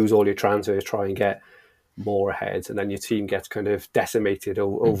use all your transfers to try and get more ahead, and then your team gets kind of decimated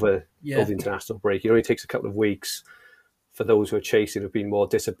over the international break. It only takes a couple of weeks for those who are chasing, have been more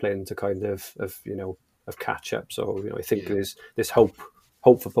disciplined, to kind of catch up. So I think there's hope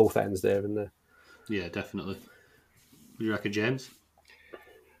for both ends there, isn't there? Yeah, definitely. What do you reckon, James?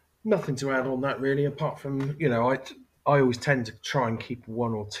 Nothing to add on that really, apart from I always tend to try and keep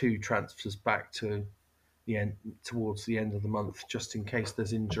 1 or 2 transfers back to the end, towards the end of the month, just in case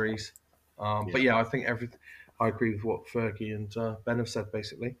there's injuries. But yeah, I think I agree with what Fergie and Ben have said,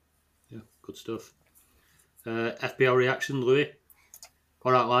 basically. Yeah, good stuff. FPL reaction, Louis.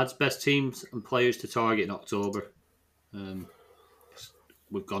 All right, lads. Best teams and players to target in October.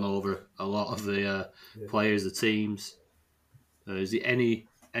 We've gone over a lot of the players, the teams. Is there any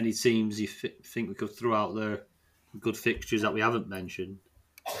teams you think we could throw out there? Good fixtures that we haven't mentioned.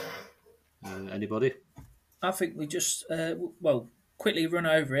 Anybody? I think we just quickly run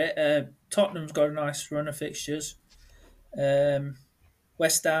over it. Tottenham's got a nice run of fixtures.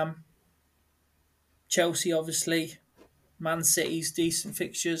 West Ham, Chelsea, obviously. Man City's decent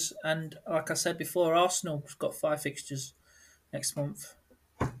fixtures, and like I said before, Arsenal's got 5 fixtures next month.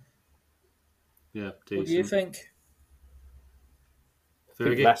 Yeah, decent. What do you think? I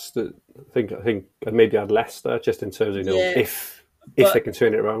think Leicester. I think maybe I'd Leicester just in terms of if they can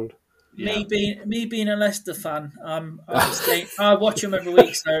turn it around. Me being a Leicester fan, I'm staying. I watch them every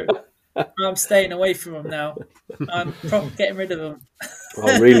week, so I'm staying away from them now. I'm getting rid of them.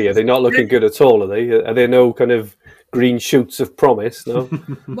 Oh, really? Are they not looking good at all? Are they? Are there no kind of green shoots of promise? No.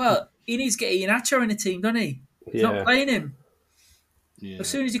 Well, he needs to get Iheanacho in the team, doesn't he? He's not playing him. Yeah. As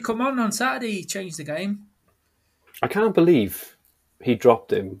soon as he come on Saturday, he changed the game. I can't believe he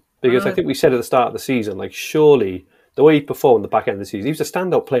dropped him because I think we said at the start of the season, like surely the way he performed the back end of the season, he was a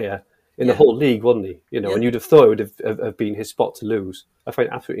standout player in the whole league, wasn't he? And you'd have thought it would have been his spot to lose. I find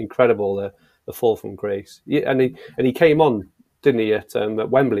it absolutely incredible the fall from grace. Yeah, and he came on, didn't he, at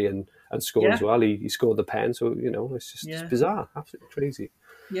Wembley and scored as well. He scored the pen, so it's just it's bizarre, absolutely crazy.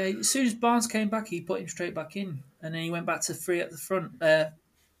 Yeah, as soon as Barnes came back, he put him straight back in, and then he went back to 3 at the front,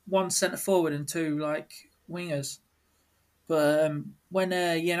 1 centre forward and 2 wingers. But when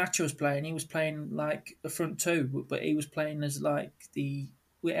Iheanacho was playing, he was playing like the front 2, but he was playing as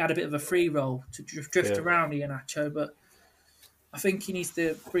we had a bit of a free role to drift around Iheanacho, but I think he needs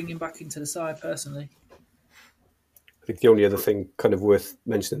to bring him back into the side personally. I think the only other thing kind of worth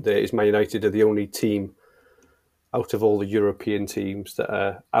mentioning there is Man United are the only team out of all the European teams that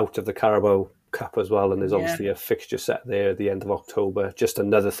are out of the Carabao Cup as well, and there's obviously a fixture set there at the end of October. Just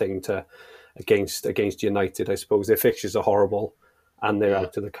another thing against United, I suppose. Their fixtures are horrible, and they're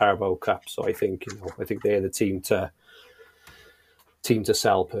out of the Carabao Cup. So I think they're the team to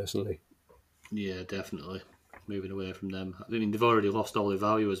sell personally. Yeah, definitely. Moving away from them. I mean, they've already lost all their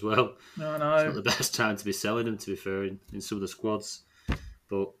value as well. No, I know. It's not the best time to be selling them, to be fair, in some of the squads.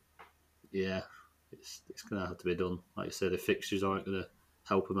 But yeah, it's going to have to be done. Like you said, the fixtures aren't going to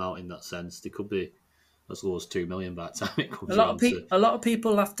help them out in that sense. They could be as low as 2 million by the time it comes around. A lot of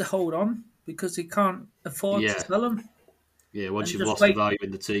people have to hold on because they can't afford to sell them. Yeah, once you've lost the value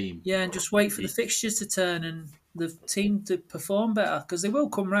in the team. Yeah, and just wait for the fixtures to turn and the team to perform better because they will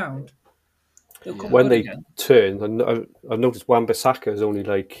come round. When they turn, I've noticed Wan-Bissaka is only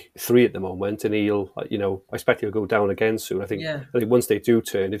 3 at the moment, and he'll, I expect he'll go down again soon. I think once they do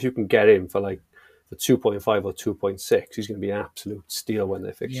turn, if you can get him for 2.5 or 2.6, he's going to be an absolute steal when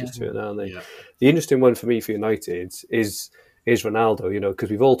their fixtures turn, aren't they? Yeah. The interesting one for me for United is Ronaldo, because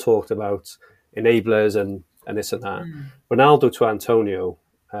we've all talked about enablers and this and that. Ronaldo to Antonio,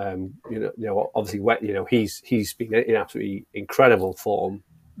 obviously, he's been in absolutely incredible form.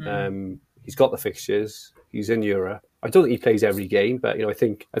 He's got the fixtures. He's in Europe. I don't think he plays every game, but I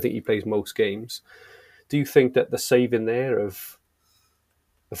think he plays most games. Do you think that the saving there of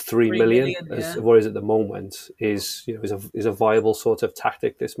 3 million as what is at the moment is a viable sort of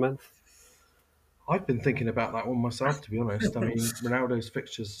tactic this month? I've been thinking about that one myself, to be honest. I mean, Ronaldo's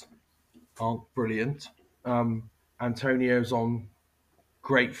fixtures aren't brilliant. Antonio's on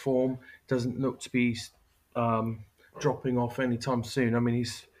great form. Doesn't look to be dropping off anytime soon. I mean,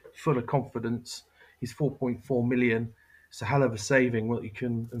 he's full of confidence. He's 4.4 million. It's a hell of a saving what you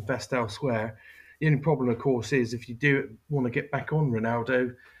can invest elsewhere. The only problem, of course, is if you do want to get back on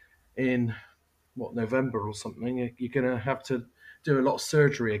Ronaldo in November or something, you're going to have to do a lot of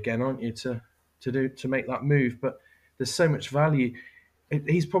surgery again, aren't you, to make that move? But there's so much value.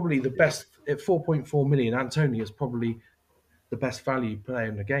 He's probably the best at 4.4 million. Antonio is probably the best value player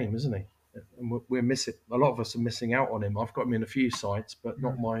in the game, isn't he? And we're missing. A lot of us are missing out on him. I've got him in a few sites, but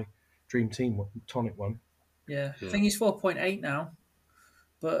not my dream team Tonic one. Yeah, I think he's 4.8 now.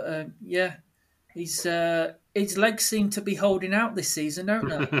 But his legs seem to be holding out this season, don't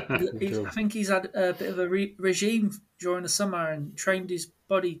they? I think he's had a bit of a regime during the summer and trained his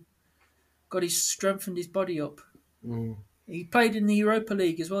body, strengthened his body up. He played in the Europa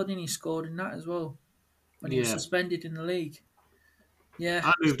League as well, didn't he? Scored in that as well when he was suspended in the league. Yeah,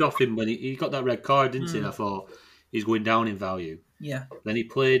 I moved off him when he got that red card, didn't he? And I thought he's going down in value. Yeah. Then he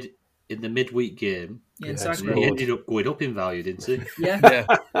played in the midweek game. Yeah, in Yeah, Zagreb. He ended up going up in value, didn't he? Yeah,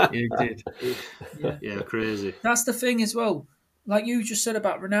 Yeah, you did. yeah. Yeah, crazy. That's the thing as well. Like you just said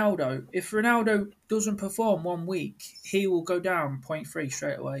about Ronaldo, if Ronaldo doesn't perform 1 week, he will go down 0.3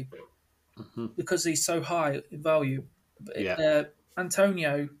 straight away because he's so high in value. But, Yeah.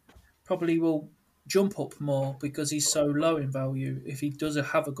 Antonio probably will jump up more because he's so low in value if he does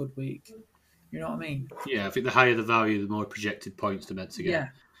have a good week. You know what I mean? Yeah, I think the higher the value, the more projected points they're meant to get.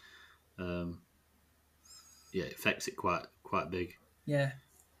 Yeah, Yeah, it affects it quite big. yeah.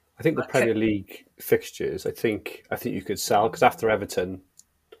 I think the Premier League fixtures. I think you could sell because after Everton,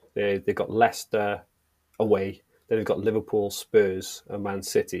 they got Leicester away. Then they've got Liverpool, Spurs, and Man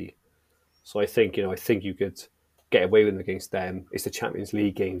City. So I think you could get away with them against them. It's the Champions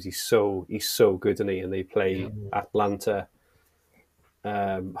League games. He's so good, isn't he? And they play Atlanta,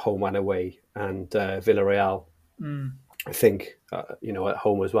 home and away, and Villarreal. I think at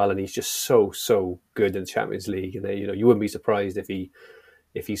home as well, and he's just so good in the Champions League. And you wouldn't be surprised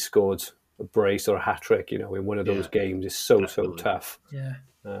if he scored a brace or a hat trick. In one of those games. It's so tough. Yeah.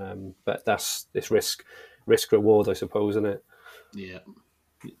 But it's risk reward, I suppose, isn't it? Yeah,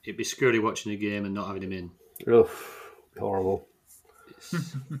 it'd be scary watching a game and not having him in. Ugh, horrible.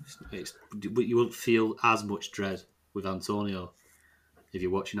 You won't feel as much dread with Antonio if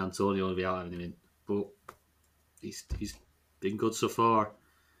you're watching Antonio without having him in. But he's been good so far.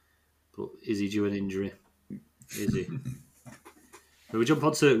 But is he due an injury? Is he? We jump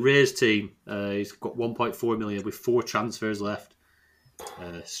on to Ray's team. He's got 1.4 million with 4 transfers left.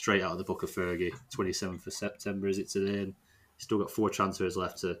 Straight out of the book of Fergie. 27th of September is it today? And he's still got 4 transfers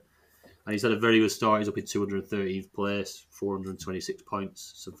left and he's had a very good start. He's up in 213th place, 426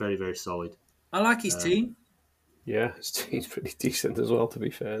 points. So very, very solid. I like his team. Yeah, his team's pretty decent as well, to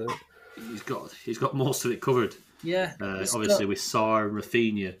be fair. He's got most of it covered. Yeah. Obviously with Sarr and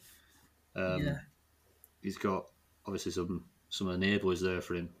Rafinha. Yeah. He's got obviously some enablers there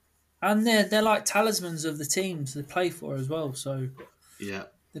for him. And they're like talismans of the teams they play for as well. So yeah,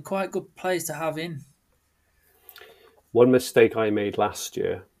 they're quite good players to have in. One mistake I made last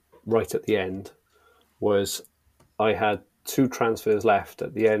year, right at the end, was I had 2 transfers left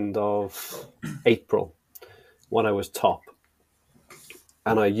at the end of April when I was top.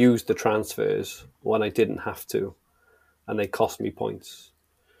 And I used the transfers when I didn't have to. And they cost me points.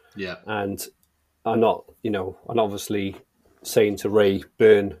 Yeah. And I'm not obviously saying to Ray,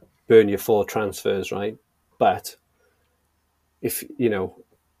 burn your 4 transfers, right? But if,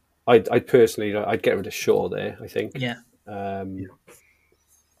 I'd personally, I'd get rid of Shaw there, I think. Yeah.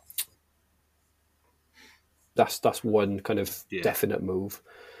 That's one kind of definite move.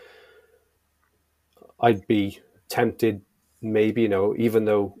 I'd be tempted, maybe, even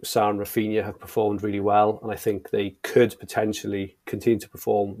though Sarr and Rafinha have performed really well, and I think they could potentially continue to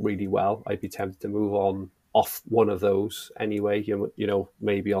perform really well, I'd be tempted to move on off one of those anyway,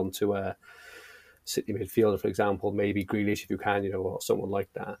 maybe onto a City midfielder, for example, maybe Grealish if you can, or someone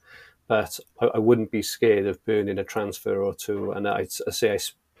like that. But I wouldn't be scared of burning a transfer or 2, and I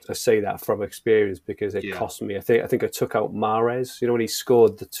say that from experience because it cost me. I think I took out Mahrez, when he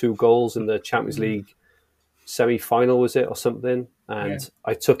scored the 2 goals in the Champions League semi-final, was it, or something? And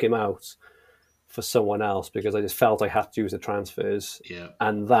I took him out for someone else because I just felt I had to use the transfers,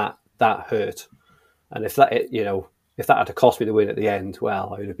 and that hurt. And if that had to cost me the win at the end,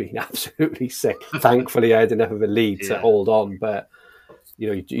 well, I would have been absolutely sick. Thankfully, I had enough of a lead to hold on, but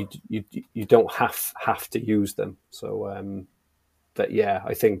you don't have to use them. So, but yeah,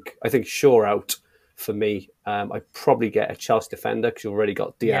 I think Shaw out for me. I'd probably get a Chelsea defender because you've already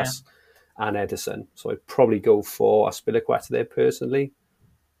got Diaz and Edison. So I'd probably go for Aspilicueta there personally.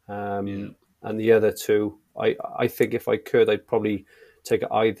 And the other 2, I think if I could, I'd probably take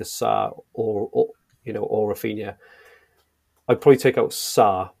either Sarr or Rafinha. I'd probably take out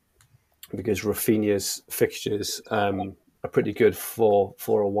Sarr because Rafinha's fixtures are pretty good for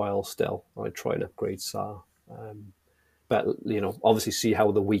a while still. I'd try and upgrade Sarr. But, obviously see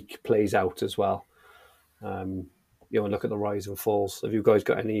how the week plays out as well. And look at the rise and falls. Have you guys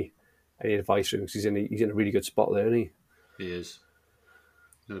got any advice for him? Because he's in a really good spot there, isn't he? He is.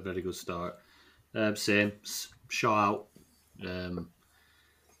 Got a very good start. Same. Shaw out.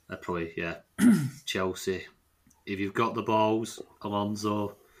 Probably, Chelsea. If you've got the balls,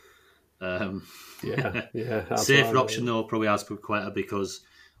 Alonso. Safer option though, probably Aspilicueta because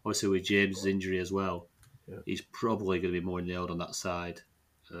obviously with James' injury as well, he's probably going to be more nailed on that side.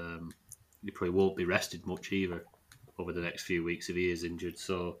 He probably won't be rested much either over the next few weeks if he is injured.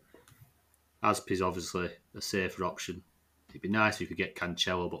 So Asp is obviously a safer option. It'd be nice if you could get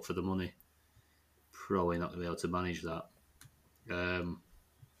Cancelo, but for the money, probably not going to be able to manage that.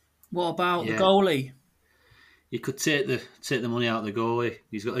 What about the Yeah. goalie? You could take the money out of the goalie.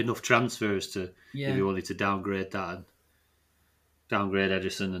 He's got enough transfers to if Yeah. you wanted to downgrade that and downgrade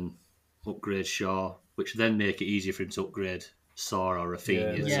Edison and upgrade Shaw, which then make it easier for him to upgrade Saar or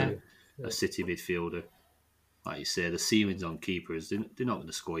Rafinha Yeah. to a City midfielder. Like you say, the ceilings on keepers, they're not going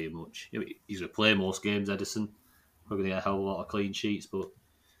to score you much. He's going to play most games, Edison. We're going to get a hell of a lot of clean sheets, but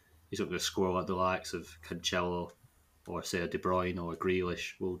he's not going to score like the likes of Cancelo or, say, a De Bruyne or a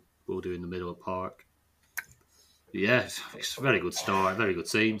Grealish will do in the middle of the park. But yeah, it's a very good start, very good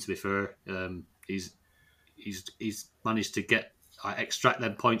team, to be fair. He's managed to extract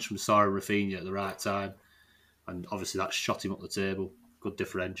them points from Saar and Rafinha at the right time, and obviously that's shot him up the table. Good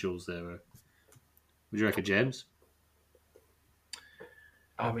differentials there. Would you reckon, James?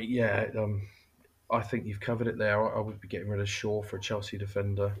 I mean, yeah, I think you've covered it there. I would be getting rid of Shaw for a Chelsea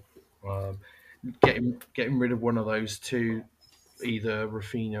defender. Getting rid of one of those two, either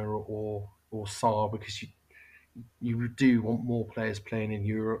Rafinha or Saar, because you do want more players playing in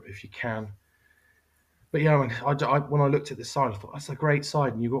Europe if you can. But yeah, when I looked at this side, I thought that's a great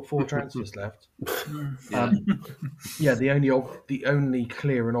side, and you've got 4 transfers left. Yeah. Yeah, the only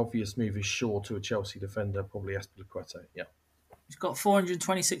clear and obvious move is Shaw to a Chelsea defender, probably Azpilicueta. Yeah. He's got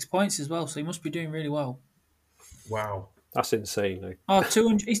 426 points as well, so he must be doing really well. Wow. That's insane. Like, Oh,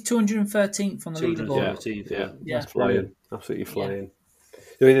 200, he's 213th on the leaderboard. 213th, yeah, Yeah. that's flying, absolutely flying.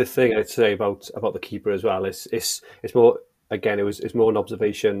 The only thing I'd say about the keeper as well is it's more, again, it's more an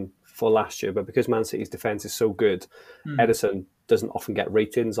observation for last year, but because Man City's defence is so good, Edison doesn't often get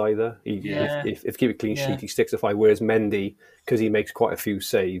ratings either. If keep a clean sheet, he sticks to 5. Whereas Mendy, because he makes quite a few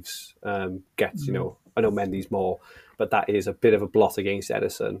saves, gets I know Mendy's more, but that is a bit of a blot against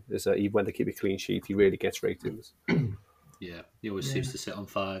Edison. Is that when they keep a clean sheet, he really gets ratings. Yeah, he always seems to sit on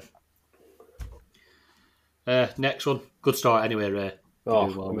 5. Next one, good start anyway, Ray.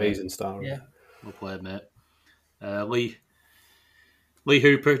 Amazing start. Yeah. Well played, mate. Lee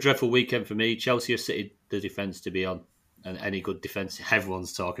Hooper, dreadful weekend for me. Chelsea have City the defence to be on, and any good defence.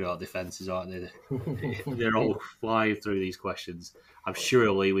 Everyone's talking about defences, aren't they? They're all flying through these questions. I'm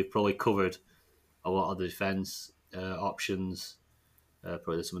sure, Lee, we've probably covered a lot of the defence options,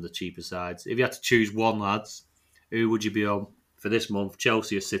 probably some of the cheaper sides. If you had to choose one, lads, who would you be on for this month,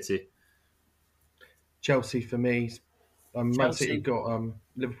 Chelsea or City? Chelsea for me. Man Chelsea. City got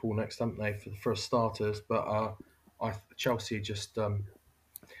Liverpool next, haven't they, for starters? But Chelsea just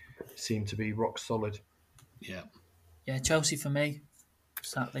seem to be rock solid. Yeah. Yeah, Chelsea for me,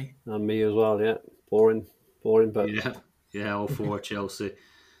 sadly. And me as well, yeah. Boring, but Yeah, all 4 Chelsea.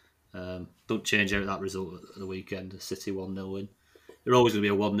 Don't change out that result at the weekend. City 1-0 win. They're always going to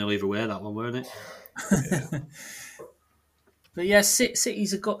be a 1-0 either way, that one, weren't it? Yeah. But yeah,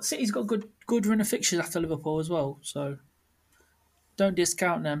 City's got good run of fixtures after Liverpool as well, so don't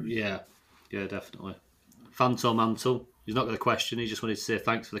discount them. Yeah, definitely. Phantom Mantle, he's not going to question. He just wanted to say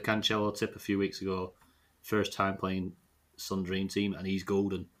thanks for the Cancelo tip a few weeks ago. First time playing Sun Dream Team, and he's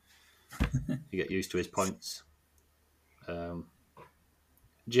golden. You get used to his points.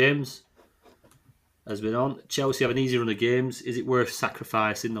 James has been on. Chelsea have an easy run of games. Is it worth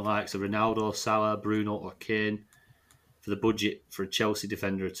sacrificing the likes of Ronaldo, Salah, Bruno or Kane for the budget for a Chelsea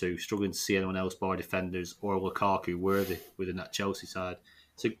defender or two? Struggling to see anyone else bar defenders or Lukaku worthy within that Chelsea side.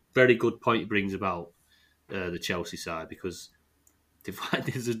 It's a very good point he brings about the Chelsea side, because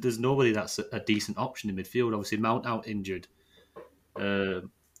there's nobody that's a decent option in midfield. Obviously, Mount out injured,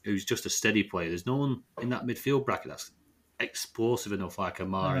 who's just a steady player. There's no one in that midfield bracket that's explosive enough like a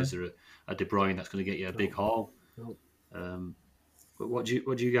Mahrez or a De Bruyne that's going to get you a big haul. But what do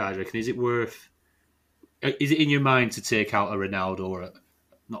you guys reckon? Is it worth? Is it in your mind to take out a Ronaldo or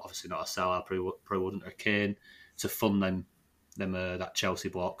not a Salah, probably wouldn't, or Kane to fund them that Chelsea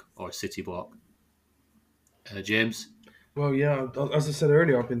block or a City block? James? Well, yeah, as I said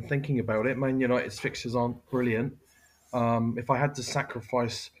earlier, I've been thinking about it. Man United's fixtures aren't brilliant. If I had to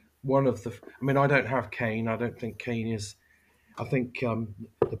sacrifice one of the... I mean, I don't have Kane. I don't think Kane is... I think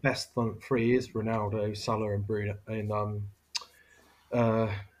the best front three is Ronaldo, Salah and Bruno and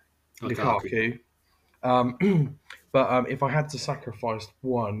Lukaku. But if I had to sacrifice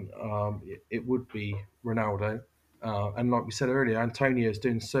one, it would be Ronaldo. And like we said earlier, Antonio is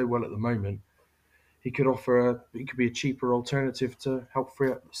doing so well at the moment. He could be a cheaper alternative to help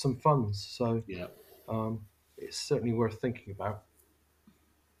free up some funds. So Yeah. It's certainly worth thinking about.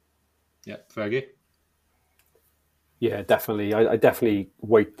 Yeah, Fergie? Yeah, definitely. I definitely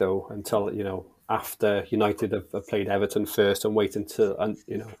wait though until after United have played Everton first, and wait until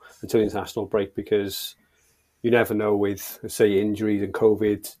the international break, because you never know with, say, injuries and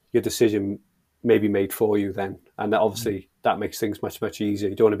COVID, your decision may be made for you then, and that obviously that makes things much, much easier.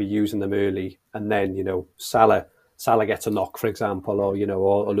 You don't want to be using them early, and then Salah gets a knock, for example, or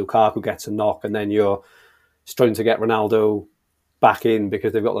or Lukaku gets a knock, and then you're struggling to get Ronaldo back in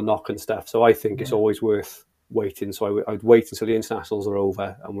because they've got the knock and stuff. So I think it's always worth waiting. So I'd wait until the internationals are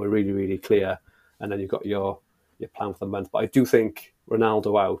over and we're really, really clear, and then you've got your plan for the month. But I do think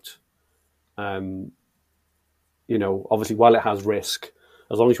Ronaldo out, obviously while it has risk,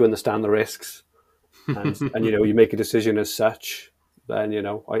 as long as you understand the risks and you make a decision as such, then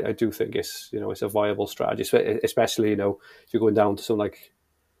I do think it's it's a viable strategy, especially if you're going down to someone like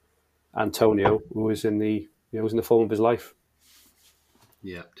Antonio, who was in the form of his life.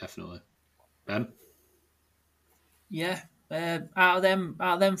 Yeah, definitely. Ben? Yeah. Out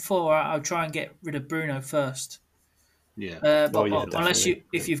of them four, I'll try and get rid of Bruno first. Yeah. But unless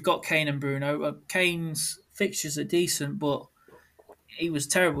if you've got Kane and Bruno, Kane's fixtures are decent, but he was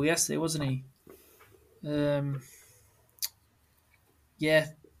terrible yesterday, wasn't he? Yeah.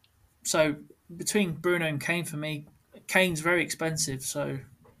 So between Bruno and Kane, for me, Kane's very expensive, so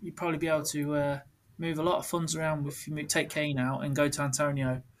you'd probably be able to move a lot of funds around if you take Kane out and go to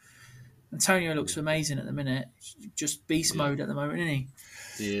Antonio. Antonio looks amazing at the minute. Just beast mode at the moment, isn't he?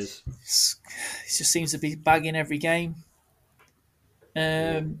 He is. He just seems to be bagging every game.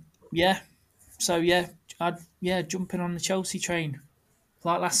 Yeah. So I'd jumping on the Chelsea train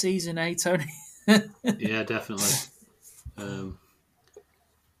like last season, Tony? Yeah, definitely.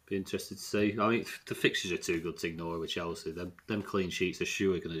 Be interested to see. I mean, the fixtures are too good to ignore with Chelsea. Them clean sheets are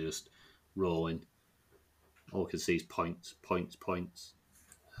sure going to just roll in. All I can see is points.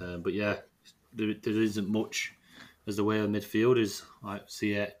 But yeah, there isn't much as the way of midfielders like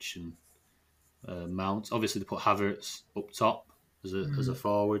CH and Mount. Obviously, they put Havertz up top as a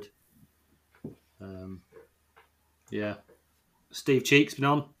forward. Yeah, Steve Cheek's been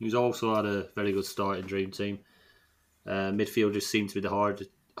on. He's also had a very good start in Dream Team. Midfielders seem to be the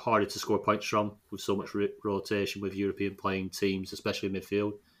harder to score points from with so much rotation with European playing teams, especially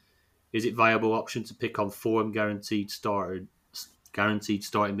midfield. Is it a viable option to pick on form guaranteed starting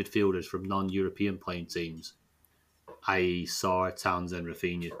midfielders from non-European playing teams, i.e. Sarr, Townsend,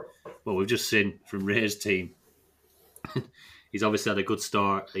 Rafinha? Well, we've just seen from Ray's team, he's obviously had a good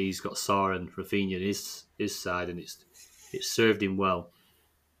start. He's got Sarr and Rafinha in his side, and it's served him well.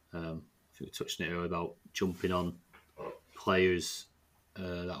 I think we touched on it earlier about jumping on players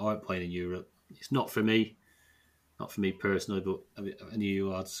that aren't playing in Europe. It's not for me personally, but any of you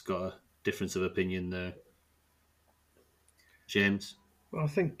lads got a difference of opinion there? James? Well, I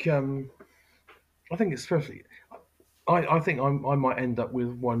think it's perfect. I think I might end up with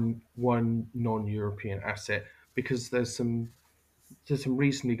one non-European asset because there's some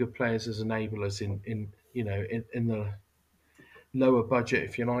reasonably good players as enablers in the lower budget,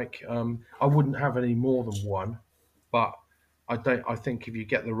 if you like. I wouldn't have any more than one, but I think if you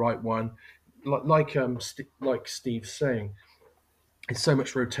get the right one, like Steve's saying, there's so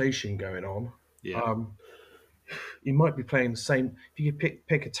much rotation going on. Yeah. You might be playing the same. If you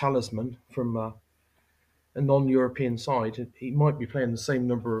pick a talisman from a non-European side, he might be playing the same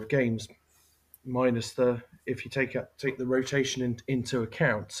number of games, minus if you take the rotation into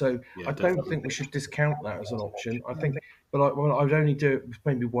account. So Yeah, I don't think we should discount that as an option. I think, but I would only do it with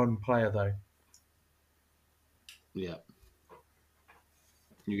maybe one player though. Yeah.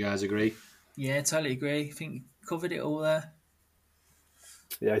 You guys agree? Yeah, totally agree. I think you covered it all there.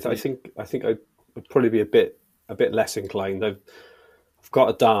 Yeah, I think I'd probably be a bit less inclined. I've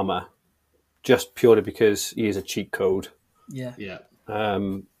got Adama just purely because he is a cheat code. Yeah. Yeah.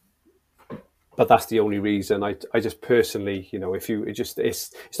 But that's the only reason. I just personally, if you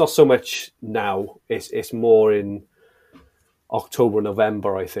it's not so much now. It's more in October,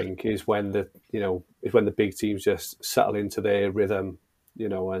 November. I think is when the big teams just settle into their rhythm.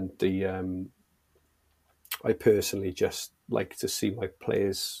 And I personally just like to see my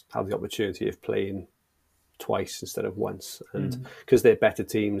players have the opportunity of playing twice instead of once, and because they're better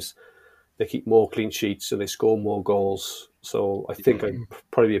teams, they keep more clean sheets and they score more goals. So I think I'd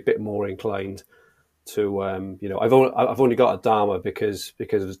probably be a bit more inclined to, I've only got Adama because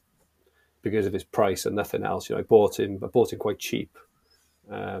of his price and nothing else. I bought him quite cheap,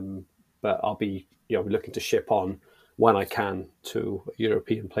 but I'll be looking to ship on when I can to a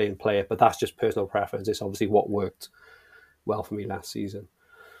European playing player. But that's just personal preference. It's obviously what worked well for me last season.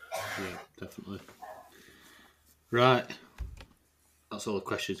 Yeah, definitely. Right. That's all the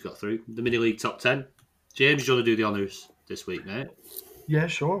questions got through. The mini league top 10. James, do you want to do the honours this week, mate? Yeah,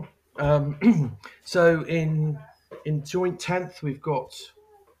 sure. So in joint 10th, we've got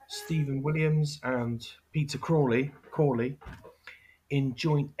Stephen Williams and Peter Crawley. In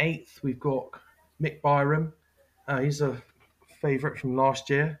joint 8th, we've got Mick Byram. He's a favourite from last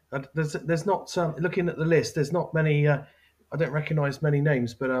year. There's not looking at the list. There's not many. I don't recognise many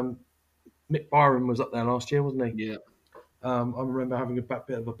names, but Mick Byron was up there last year, wasn't he? Yeah. I remember having a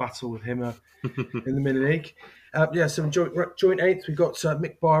bit of a battle with him in the mini league. So joint eighth, we got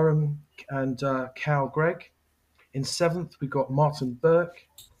Mick Byron and Cal Gregg. In seventh, we got Martin Burke.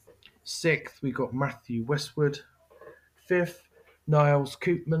 Sixth, we got Matthew Westwood. Fifth, Niles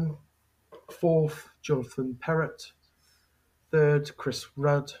Koopman. Fourth, Jonathan Perrott. Third, Chris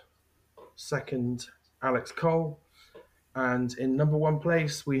Rudd. Second, Alex Cole. And in number one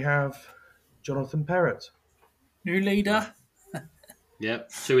place, we have Jonathan Perrott. New leader. Yeah,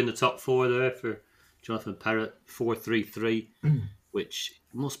 2 in the top 4 there for Jonathan Perrott, 433, which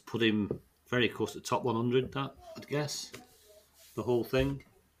must put him very close to top 100, that, I'd guess. The whole thing.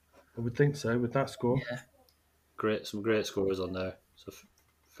 I would think so with that score. Yeah. Some great scores on there. So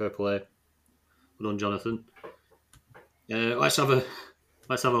fair play. Well done, Jonathan. Let's have a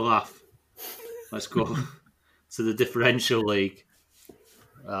laugh. Let's go to the differential league.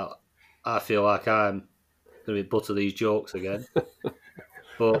 I feel like I'm going to be butt of these jokes again,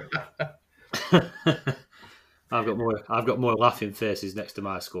 but I've got more laughing faces next to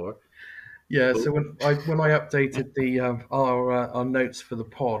my score. Yeah. So when I updated the our notes for the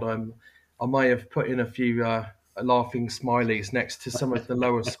pod, I may have put in a few laughing smileys next to some of the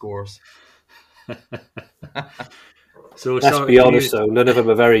lower scores. So let's be honest, though, none of them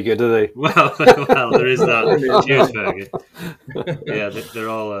are very good, are they? Well, there is that. Cheers, Fergie. Yeah,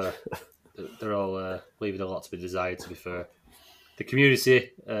 they're all leaving a lot to be desired. To be fair, the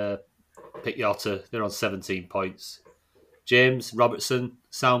community pick Yotta. They're on 17 points. James Robertson,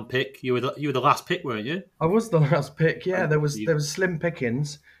 sound pick. You were the last pick, weren't you? I was the last pick. Yeah, there was slim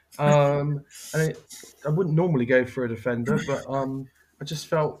pickings, and I wouldn't normally go for a defender, but I just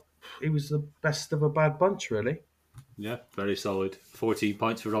felt he was the best of a bad bunch, really. Yeah, very solid. 14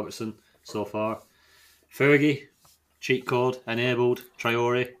 points for Robertson so far. Fergie, cheat code enabled.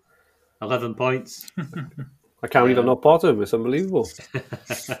 Traore, 11 points. I can't even not part of him. It's unbelievable.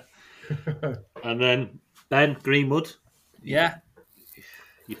 And then Ben Greenwood. Yeah.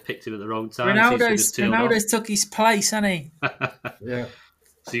 You picked him at the wrong time. Ronaldo's took his place, hasn't he? Yeah.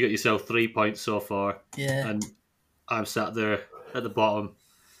 So you got yourself 3 points so far. Yeah. And I'm sat there at the bottom.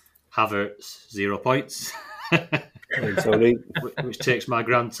 Havertz, 0 points. Tony. Which takes my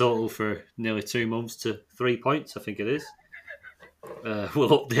grand total for nearly 2 months to 3 points, I think it is.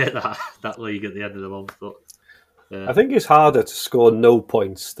 We'll update that league at the end of the month. But I think it's harder to score no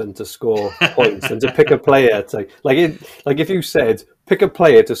points than to score points and to pick a player. Like if you said pick a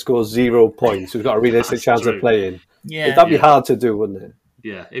player to score 0 points, who's got a realistic chance of playing. Yeah, that'd be hard to do, wouldn't it?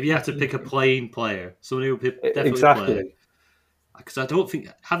 Yeah, if you had to pick a playing player, somebody who would definitely play. Because I don't think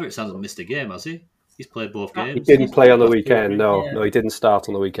Havertz hasn't missed a game, has he? He's played both games. He didn't play on the weekend. No, he didn't start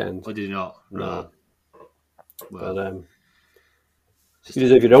on the weekend. Or did he not? No. Well, but you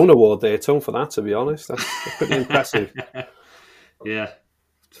deserve your own award there, Tom, for that. To be honest, that's pretty impressive. Yeah,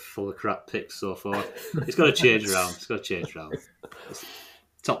 full of crap picks so far. It's got to change around.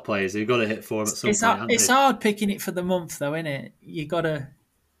 Top players, you've got to hit form at some point. It's hard picking it for the month, though, isn't it? You got to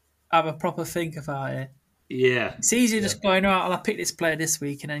have a proper think about it. Yeah, it's easy just going, I'll pick this player this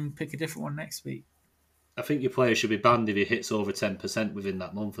week and then pick a different one next week. I think your player should be banned if he hits over 10% within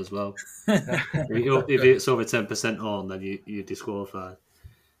that month as well. If he hits over 10% on, then you're disqualified.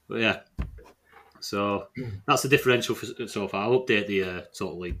 But yeah, so that's the differential so far. I'll update the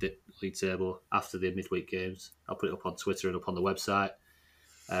total league table after the midweek games. I'll put it up on Twitter and up on the website.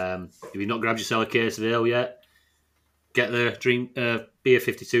 If you've not grabbed yourself a case of ale yet, get there,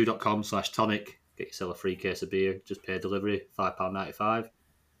 beer52.com/tonic. Get yourself a free case of beer. Just pay delivery, £5.95.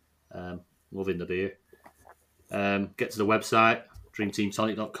 Loving the beer. Get to the website,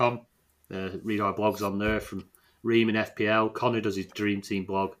 dreamteamtonic.com. Read our blogs on there from Ream and FPL. Connor does his Dream Team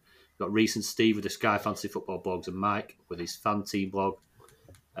blog. We've got Reese and Steve with the Sky Fantasy Football blogs, and Mike with his Fan Team blog.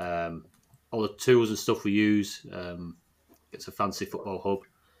 All the tools and stuff we use. It's a Fantasy Football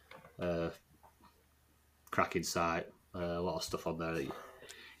Hub. Cracking site. A lot of stuff on there that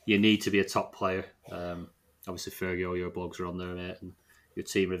you need to be a top player. Obviously, Fergie, all your blogs are on there, mate, and your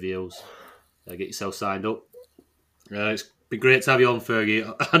team reveals. Get yourself signed up. It's been great to have you on, Fergie.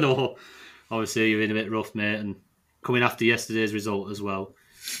 I know, obviously, you're in a bit rough, mate, and coming after yesterday's result as well.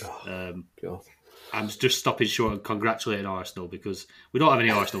 I'm just stopping short and congratulating Arsenal because we don't have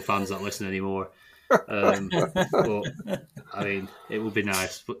any Arsenal fans that listen anymore. But, I mean, it would be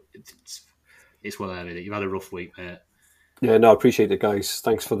nice, but it's whatever. You've had a rough week, mate. Yeah, no, I appreciate it, guys.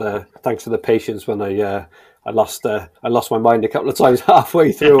 Thanks for the patience when I lost my mind a couple of times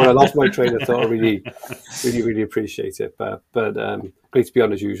halfway through, and I lost my train of thought. I really appreciate it. But great to be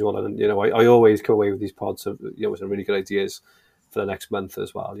on as usual, and I always come away with these pods of with some really good ideas for the next month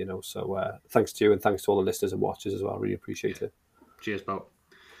as well. So thanks to you, and thanks to all the listeners and watchers as well. Really appreciate it. Cheers, Bob.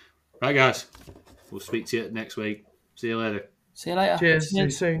 Right, guys, we'll speak to you next week. See you later. See you later. Cheers. See you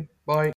soon. Bye.